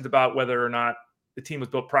some questions about whether or not the team was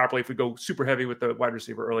built properly if we go super heavy with the wide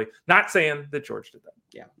receiver early. Not saying that George did that.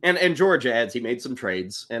 Yeah. And George adds, he made some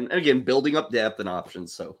trades. And again, building up depth and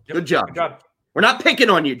options. So good job. We're not picking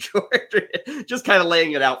on you, George. Just kind of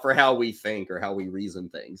laying it out for how we think or how we reason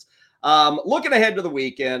things. Looking ahead to the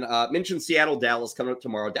weekend, mentioned Seattle, Dallas coming up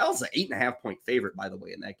tomorrow. Dallas is an 8.5-point favorite, by the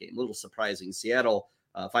way, in that game. A little surprising. Seattle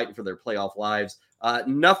fighting for their playoff lives.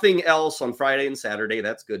 Nothing else on Friday and Saturday.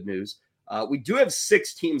 That's good news. We do have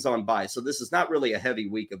 6 teams on bye, so this is not really a heavy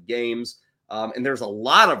week of games. And there's a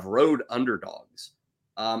lot of road underdogs.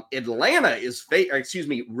 Atlanta is,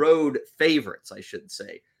 road favorites, I should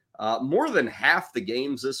say. More than half the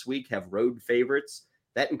games this week have road favorites.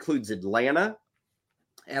 That includes Atlanta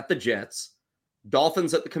at the Jets,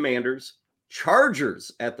 Dolphins at the Commanders,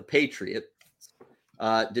 Chargers at the Patriots,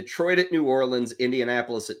 Detroit at New Orleans,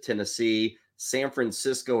 Indianapolis at Tennessee, San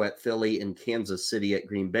Francisco at Philly, and Kansas City at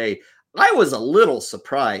Green Bay. I was a little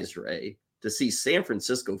surprised, Ray, to see San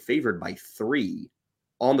Francisco favored by 3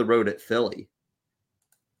 on the road at Philly.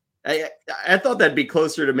 I thought that'd be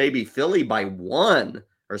closer to maybe Philly by 1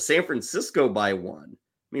 or San Francisco by 1.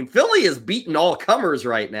 I mean, Philly is beating all comers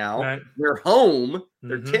right now. Right. They're home.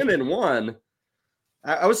 They're 10-1.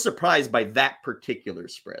 I was surprised by that particular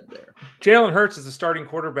spread there. Jalen Hurts is the starting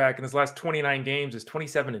quarterback in his last 29 games is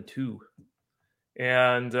 27-2.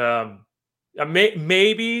 And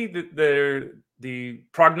maybe the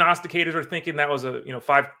prognosticators are thinking that was a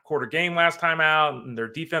 5-quarter game last time out, and their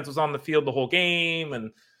defense was on the field the whole game.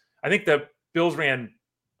 And I think the Bills ran,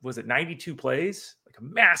 was it 92 plays? Like a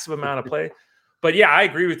massive amount of play. But yeah, I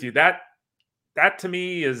agree with you. That to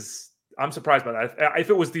me is, I'm surprised by that. If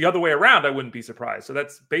it was the other way around, I wouldn't be surprised. So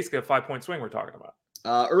that's basically a 5-point swing we're talking about.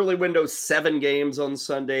 Early window, 7 games on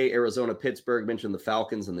Sunday. Arizona, Pittsburgh, mentioned the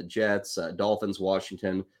Falcons and the Jets, Dolphins,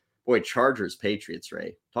 Washington. Boy, Chargers, Patriots,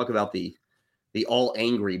 Ray. Talk about the all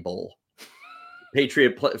angry bowl.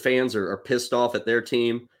 Patriot fans are pissed off at their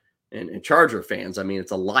team, and Charger fans, I mean,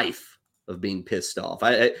 it's a life of being pissed off.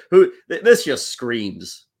 This just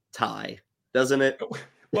screams tie, doesn't it?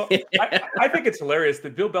 Well, I think it's hilarious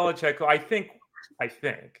that Bill Belichick, I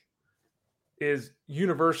think, is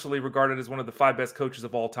universally regarded as one of the 5 best coaches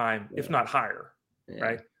of all time, if not higher,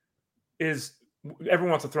 right?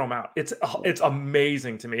 Everyone wants to throw him out. It's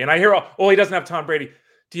amazing to me. And I hear, he doesn't have Tom Brady.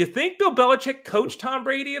 Do you think Bill Belichick coached Tom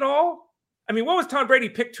Brady at all? I mean, what was Tom Brady,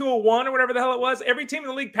 pick 201 or whatever the hell it was? Every team in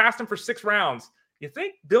the league passed him for 6 rounds. You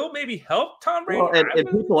think Bill maybe helped Tom Brady? Well, and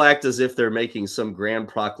people act as if they're making some grand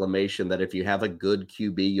proclamation that if you have a good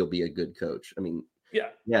QB, you'll be a good coach. I mean,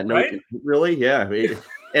 no, right? Really? Yeah.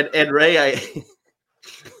 And Ray,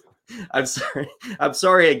 I'm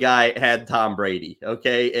sorry a guy had Tom Brady,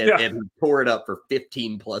 okay? And he tore it up for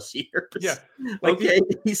 15 plus years. Yeah.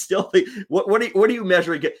 He's still what are you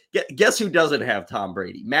measuring? Guess who doesn't have Tom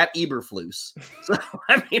Brady? Matt Eberflus. So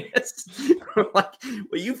I mean, it's like,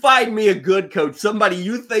 well, you find me a good coach, somebody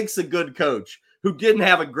you think's a good coach who didn't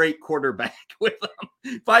have a great quarterback with them.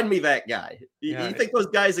 Find me that guy. You think those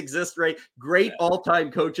guys exist, right? Great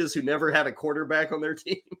all-time coaches who never had a quarterback on their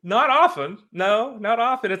team? Not often. No, not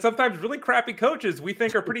often. And sometimes really crappy coaches we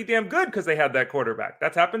think are pretty damn good because they had that quarterback.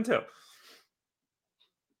 That's happened too.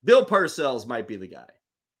 Bill Parcells might be the guy.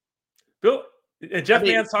 Jeff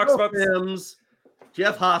Mans talks about Sims,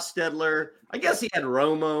 Jeff Hostetler. I guess he had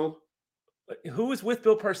Romo. Who was with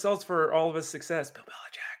Bill Parcells for all of his success? Bill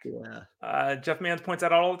Belichick. Yeah. Jeff Mans points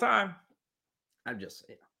that out all the time. I'm just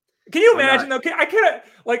saying. Can you imagine though? I can't,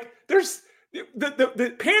 there's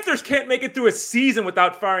the Panthers can't make it through a season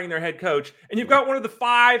without firing their head coach. And you've got one of the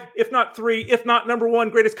 5, if not 3, if not number 1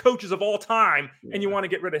 greatest coaches of all time. And you want to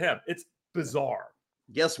get rid of him. It's bizarre.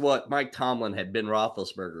 Guess what? Mike Tomlin had Ben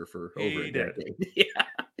Roethlisberger for over a decade.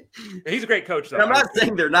 He's a great coach, though. And I'm not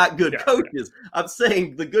saying they're not good coaches. I'm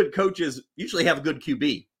saying the good coaches usually have a good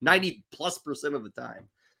QB 90+% of the time.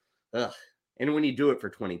 Ugh. And when you do it for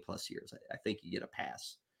 20 plus years, I think you get a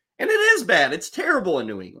pass. And it is bad. It's terrible in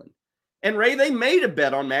New England. And Ray, they made a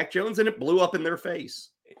bet on Mac Jones and it blew up in their face.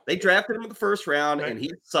 They drafted him in the first round and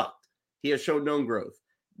he sucked. He has shown no growth.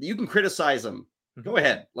 You can criticize him. Go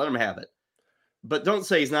ahead. Let him have it. But don't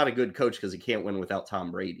say he's not a good coach because he can't win without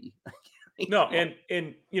Tom Brady. No, and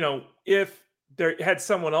if there had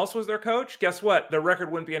someone else was their coach, guess what? Their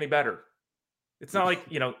record wouldn't be any better. It's not like,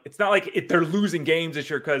 they're losing games this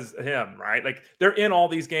year because of him, right? Like they're in all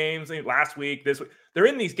these games last week, this week. They're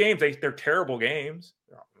in these games. They're terrible games,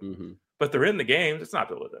 but they're in the games. It's not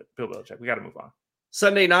Bill Belichick. We got to move on.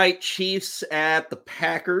 Sunday night, Chiefs at the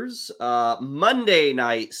Packers. Monday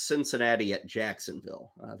night, Cincinnati at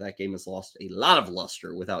Jacksonville. That game has lost a lot of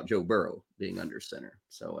luster without Joe Burrow being under center.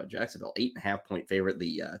 So Jacksonville, 8.5-point favorite.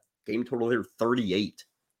 The game total there, 38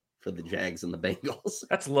 for the Jags and the Bengals.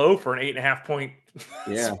 That's low for an 8.5-point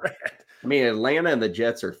spread. I mean, Atlanta and the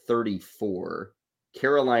Jets are 34.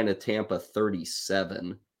 Carolina, Tampa,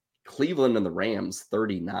 37. Cleveland and the Rams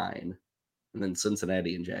 39, and then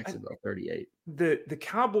Cincinnati and Jacksonville 38. The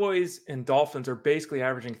Cowboys and Dolphins are basically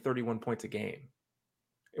averaging 31 points a game,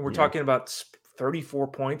 and we're talking about 34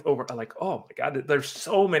 points over. Like, oh my God, there's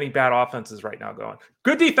so many bad offenses right now going.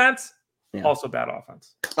 Good defense, also bad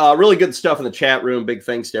offense. Really good stuff in the chat room. Big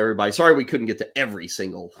thanks to everybody. Sorry we couldn't get to every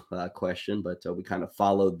single question, but we kind of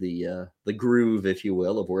followed the groove, if you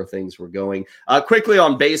will, of where things were going. Quickly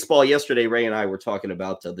on baseball, yesterday Ray and I were talking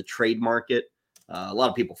about the trade market. A lot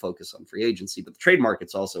of people focus on free agency, but the trade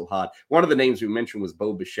market's also hot. One of the names we mentioned was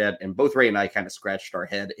Bo Bichette, and both Ray and I kind of scratched our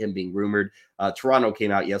head, him being rumored. Toronto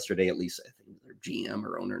came out yesterday, at least I think their GM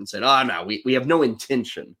or owner, and said, oh, no, we have no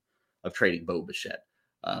intention of trading Bo Bichette.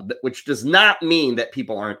 Which does not mean that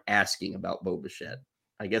people aren't asking about Bo Bichette.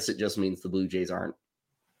 I guess it just means the Blue Jays aren't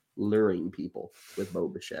luring people with Bo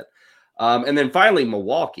Bichette. And then finally,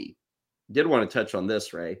 Milwaukee. Did want to touch on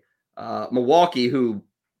this, Ray. Milwaukee, who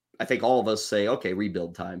I think all of us say, okay,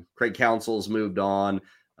 rebuild time. Craig Counsell's moved on.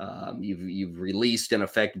 You've released, in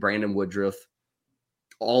effect, Brandon Woodruff.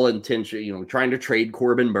 All intention, trying to trade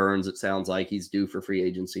Corbin Burns. It sounds like he's due for free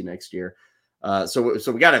agency next year. So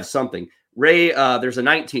we got to have something. Ray, there's a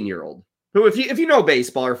 19-year-old who, if you know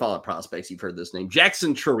baseball or follow prospects, you've heard this name,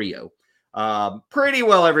 Jackson Chourio. Pretty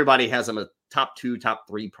well everybody has him a top 2, top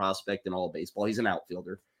 3 prospect in all of baseball. He's an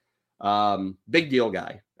outfielder. Big deal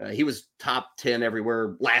guy. He was top 10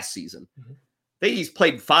 everywhere last season. Mm-hmm. I think he's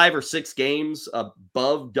played 5 or 6 games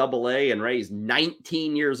above AA, and Ray's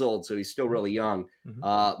 19 years old, so he's still really young.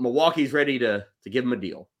 Mm-hmm. Milwaukee's ready to give him a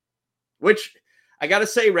deal, which I got to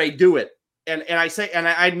say, Ray, do it. And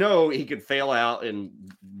I know he could fail out and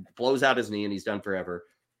blows out his knee and he's done forever.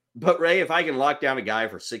 But Ray, if I can lock down a guy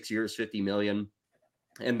for 6 years, $50 million,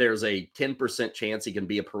 and there's a 10% chance he can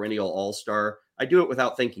be a perennial all-star, I do it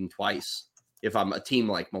without thinking twice. If I'm a team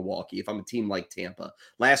like Milwaukee, if I'm a team like Tampa.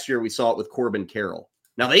 Last year we saw it with Corbin Carroll.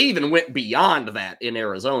 Now they even went beyond that in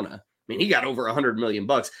Arizona. I mean, he got over $100 million.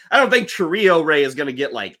 I don't think Chourio, Ray, is going to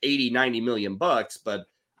get like 80, 90 million bucks, but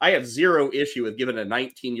I have zero issue with giving a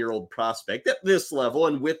 19-year-old prospect at this level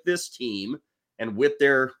and with this team and with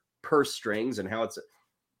their purse strings and how it's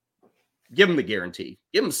give him the guarantee.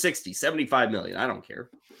 Give him 60, 75 million. I don't care.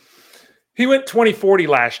 He went 20-40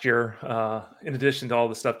 last year, in addition to all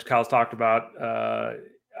the stuff Kyle's talked about.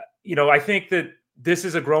 I think that this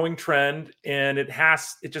is a growing trend, and it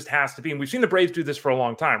just has to be. And we've seen the Braves do this for a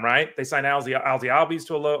long time, right? They signed Alzi Albies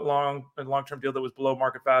to a long-term deal that was below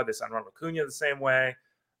market value. They signed Ronald Acuna the same way.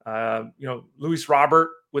 Luis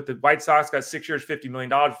Robert with the White Sox got 6 years, $50 million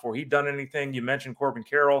before he'd done anything. You mentioned Corbin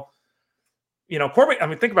Carroll.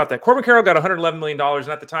 Think about that. Corbin Carroll got $111 million. And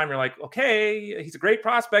at the time you're like, okay, he's a great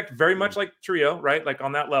prospect, very much like Chourio, right? Like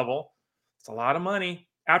on that level, it's a lot of money.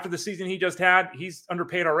 After the season he just had, he's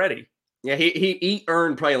underpaid already. Yeah, he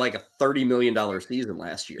earned probably like a $30 million season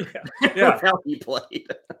last year. Yeah. How he played.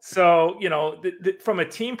 So, from a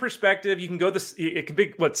team perspective, you can go this. It could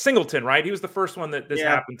be Singleton, right? He was the first one that this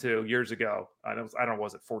happened to years ago. I don't know,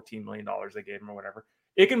 was it $14 million they gave him or whatever?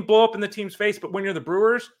 It can blow up in the team's face, but when you're the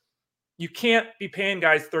Brewers, you can't be paying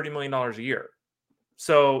guys $30 million a year.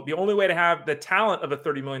 So the only way to have the talent of a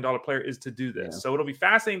 $30 million player is to do this. Yeah. So it'll be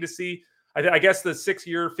fascinating to see. I guess the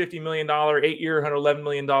 6-year, $50 million, 8-year, $111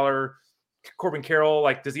 million Corbin Carroll,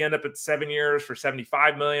 like, does he end up at 7 years for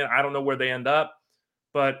 $75 million? I don't know where they end up,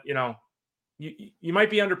 but you might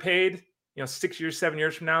be underpaid, 6 years, 7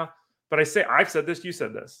 years from now. But I've said this, you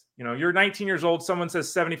said this. You're 19 years old. Someone says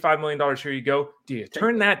 $75 million. Here you go. Do you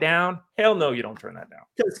turn that down? Hell no, you don't turn that down.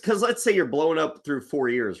 Because let's say you're blowing up through 4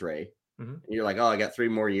 years, Ray. Mm-hmm. And you're like, oh, I got 3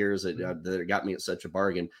 more years that got me at such a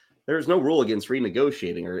bargain. There's no rule against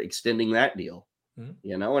renegotiating or extending that deal.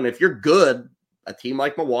 Mm-hmm. And if you're good, a team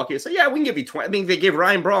like Milwaukee say, yeah, we can give you 20. I mean, they gave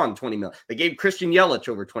Ryan Braun $20 million. They gave Christian Yelich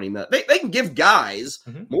over $20 million. They can give guys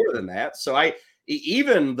more than that. So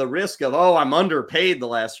even the risk of, I'm underpaid the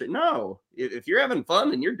last 3. No, if you're having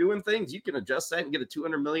fun and you're doing things, you can adjust that and get a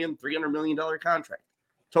 $200 million, $300 million contract.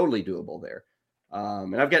 Totally doable there.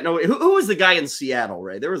 And I've got who was the guy in Seattle,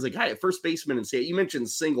 Ray? There was a guy at first baseman in Seattle. You mentioned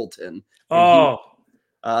Singleton.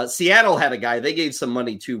 Seattle had a guy they gave some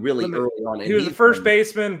money to really early on. He was a first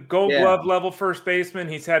baseman, gold glove level first baseman.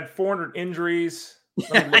 He's had 400 injuries.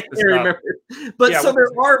 I remember. But so there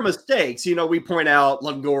are mistakes. We point out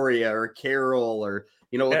Longoria or Carroll or,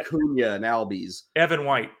 Acuna and Albies. Evan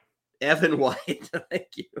White. Thank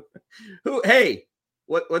you.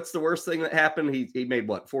 What's the worst thing that happened? He made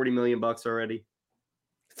what, $40 million already?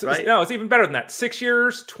 Right? No, it's even better than that. 6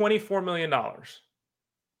 years, $24 million.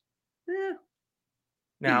 Yeah.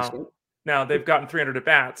 Now they've gotten 300 at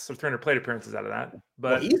bats, so 300 plate appearances out of that.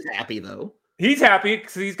 But he's happy though. He's happy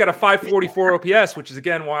because he's got a 544 OPS, which is,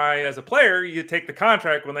 again, why as a player, you take the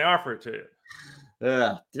contract when they offer it to you.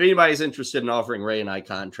 If anybody's interested in offering Ray and I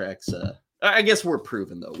contracts, I guess we're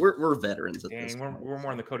proven, though. We're veterans at this point. We're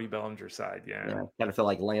more on the Cody Bellinger side, yeah. Kind of feel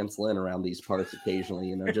like Lance Lynn around these parts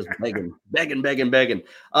occasionally, just begging.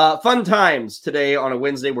 Fun times today on a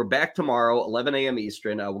Wednesday. We're back tomorrow, 11 a.m.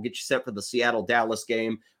 Eastern. We'll get you set for the Seattle-Dallas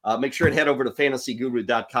game. Make sure to head over to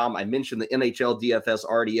fantasyguru.com. I mentioned the NHL DFS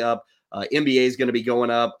already up. NBA is going to be going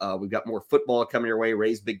up. We've got more football coming your way.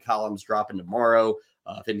 Ray's big columns dropping tomorrow.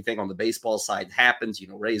 If anything on the baseball side happens,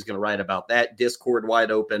 Ray's going to write about that. Discord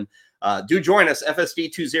wide open. Do join us,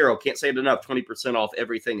 FSD20. Can't say it enough. 20% off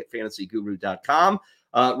everything at fantasyguru.com.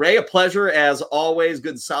 Ray, a pleasure as always.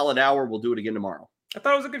 Good solid hour. We'll do it again tomorrow. I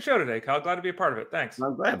thought it was a good show today, Kyle. Glad to be a part of it. Thanks.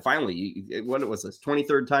 I'm glad. Finally, what was this?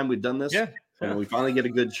 23rd time we've done this? Yeah. And we finally get a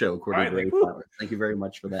good show, according to Ray. Woo. Thank you very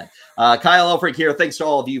much for that. Kyle Elfrich here. Thanks to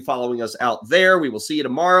all of you following us out there. We will see you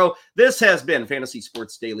tomorrow. This has been Fantasy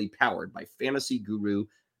Sports Daily, powered by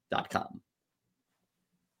fantasyguru.com.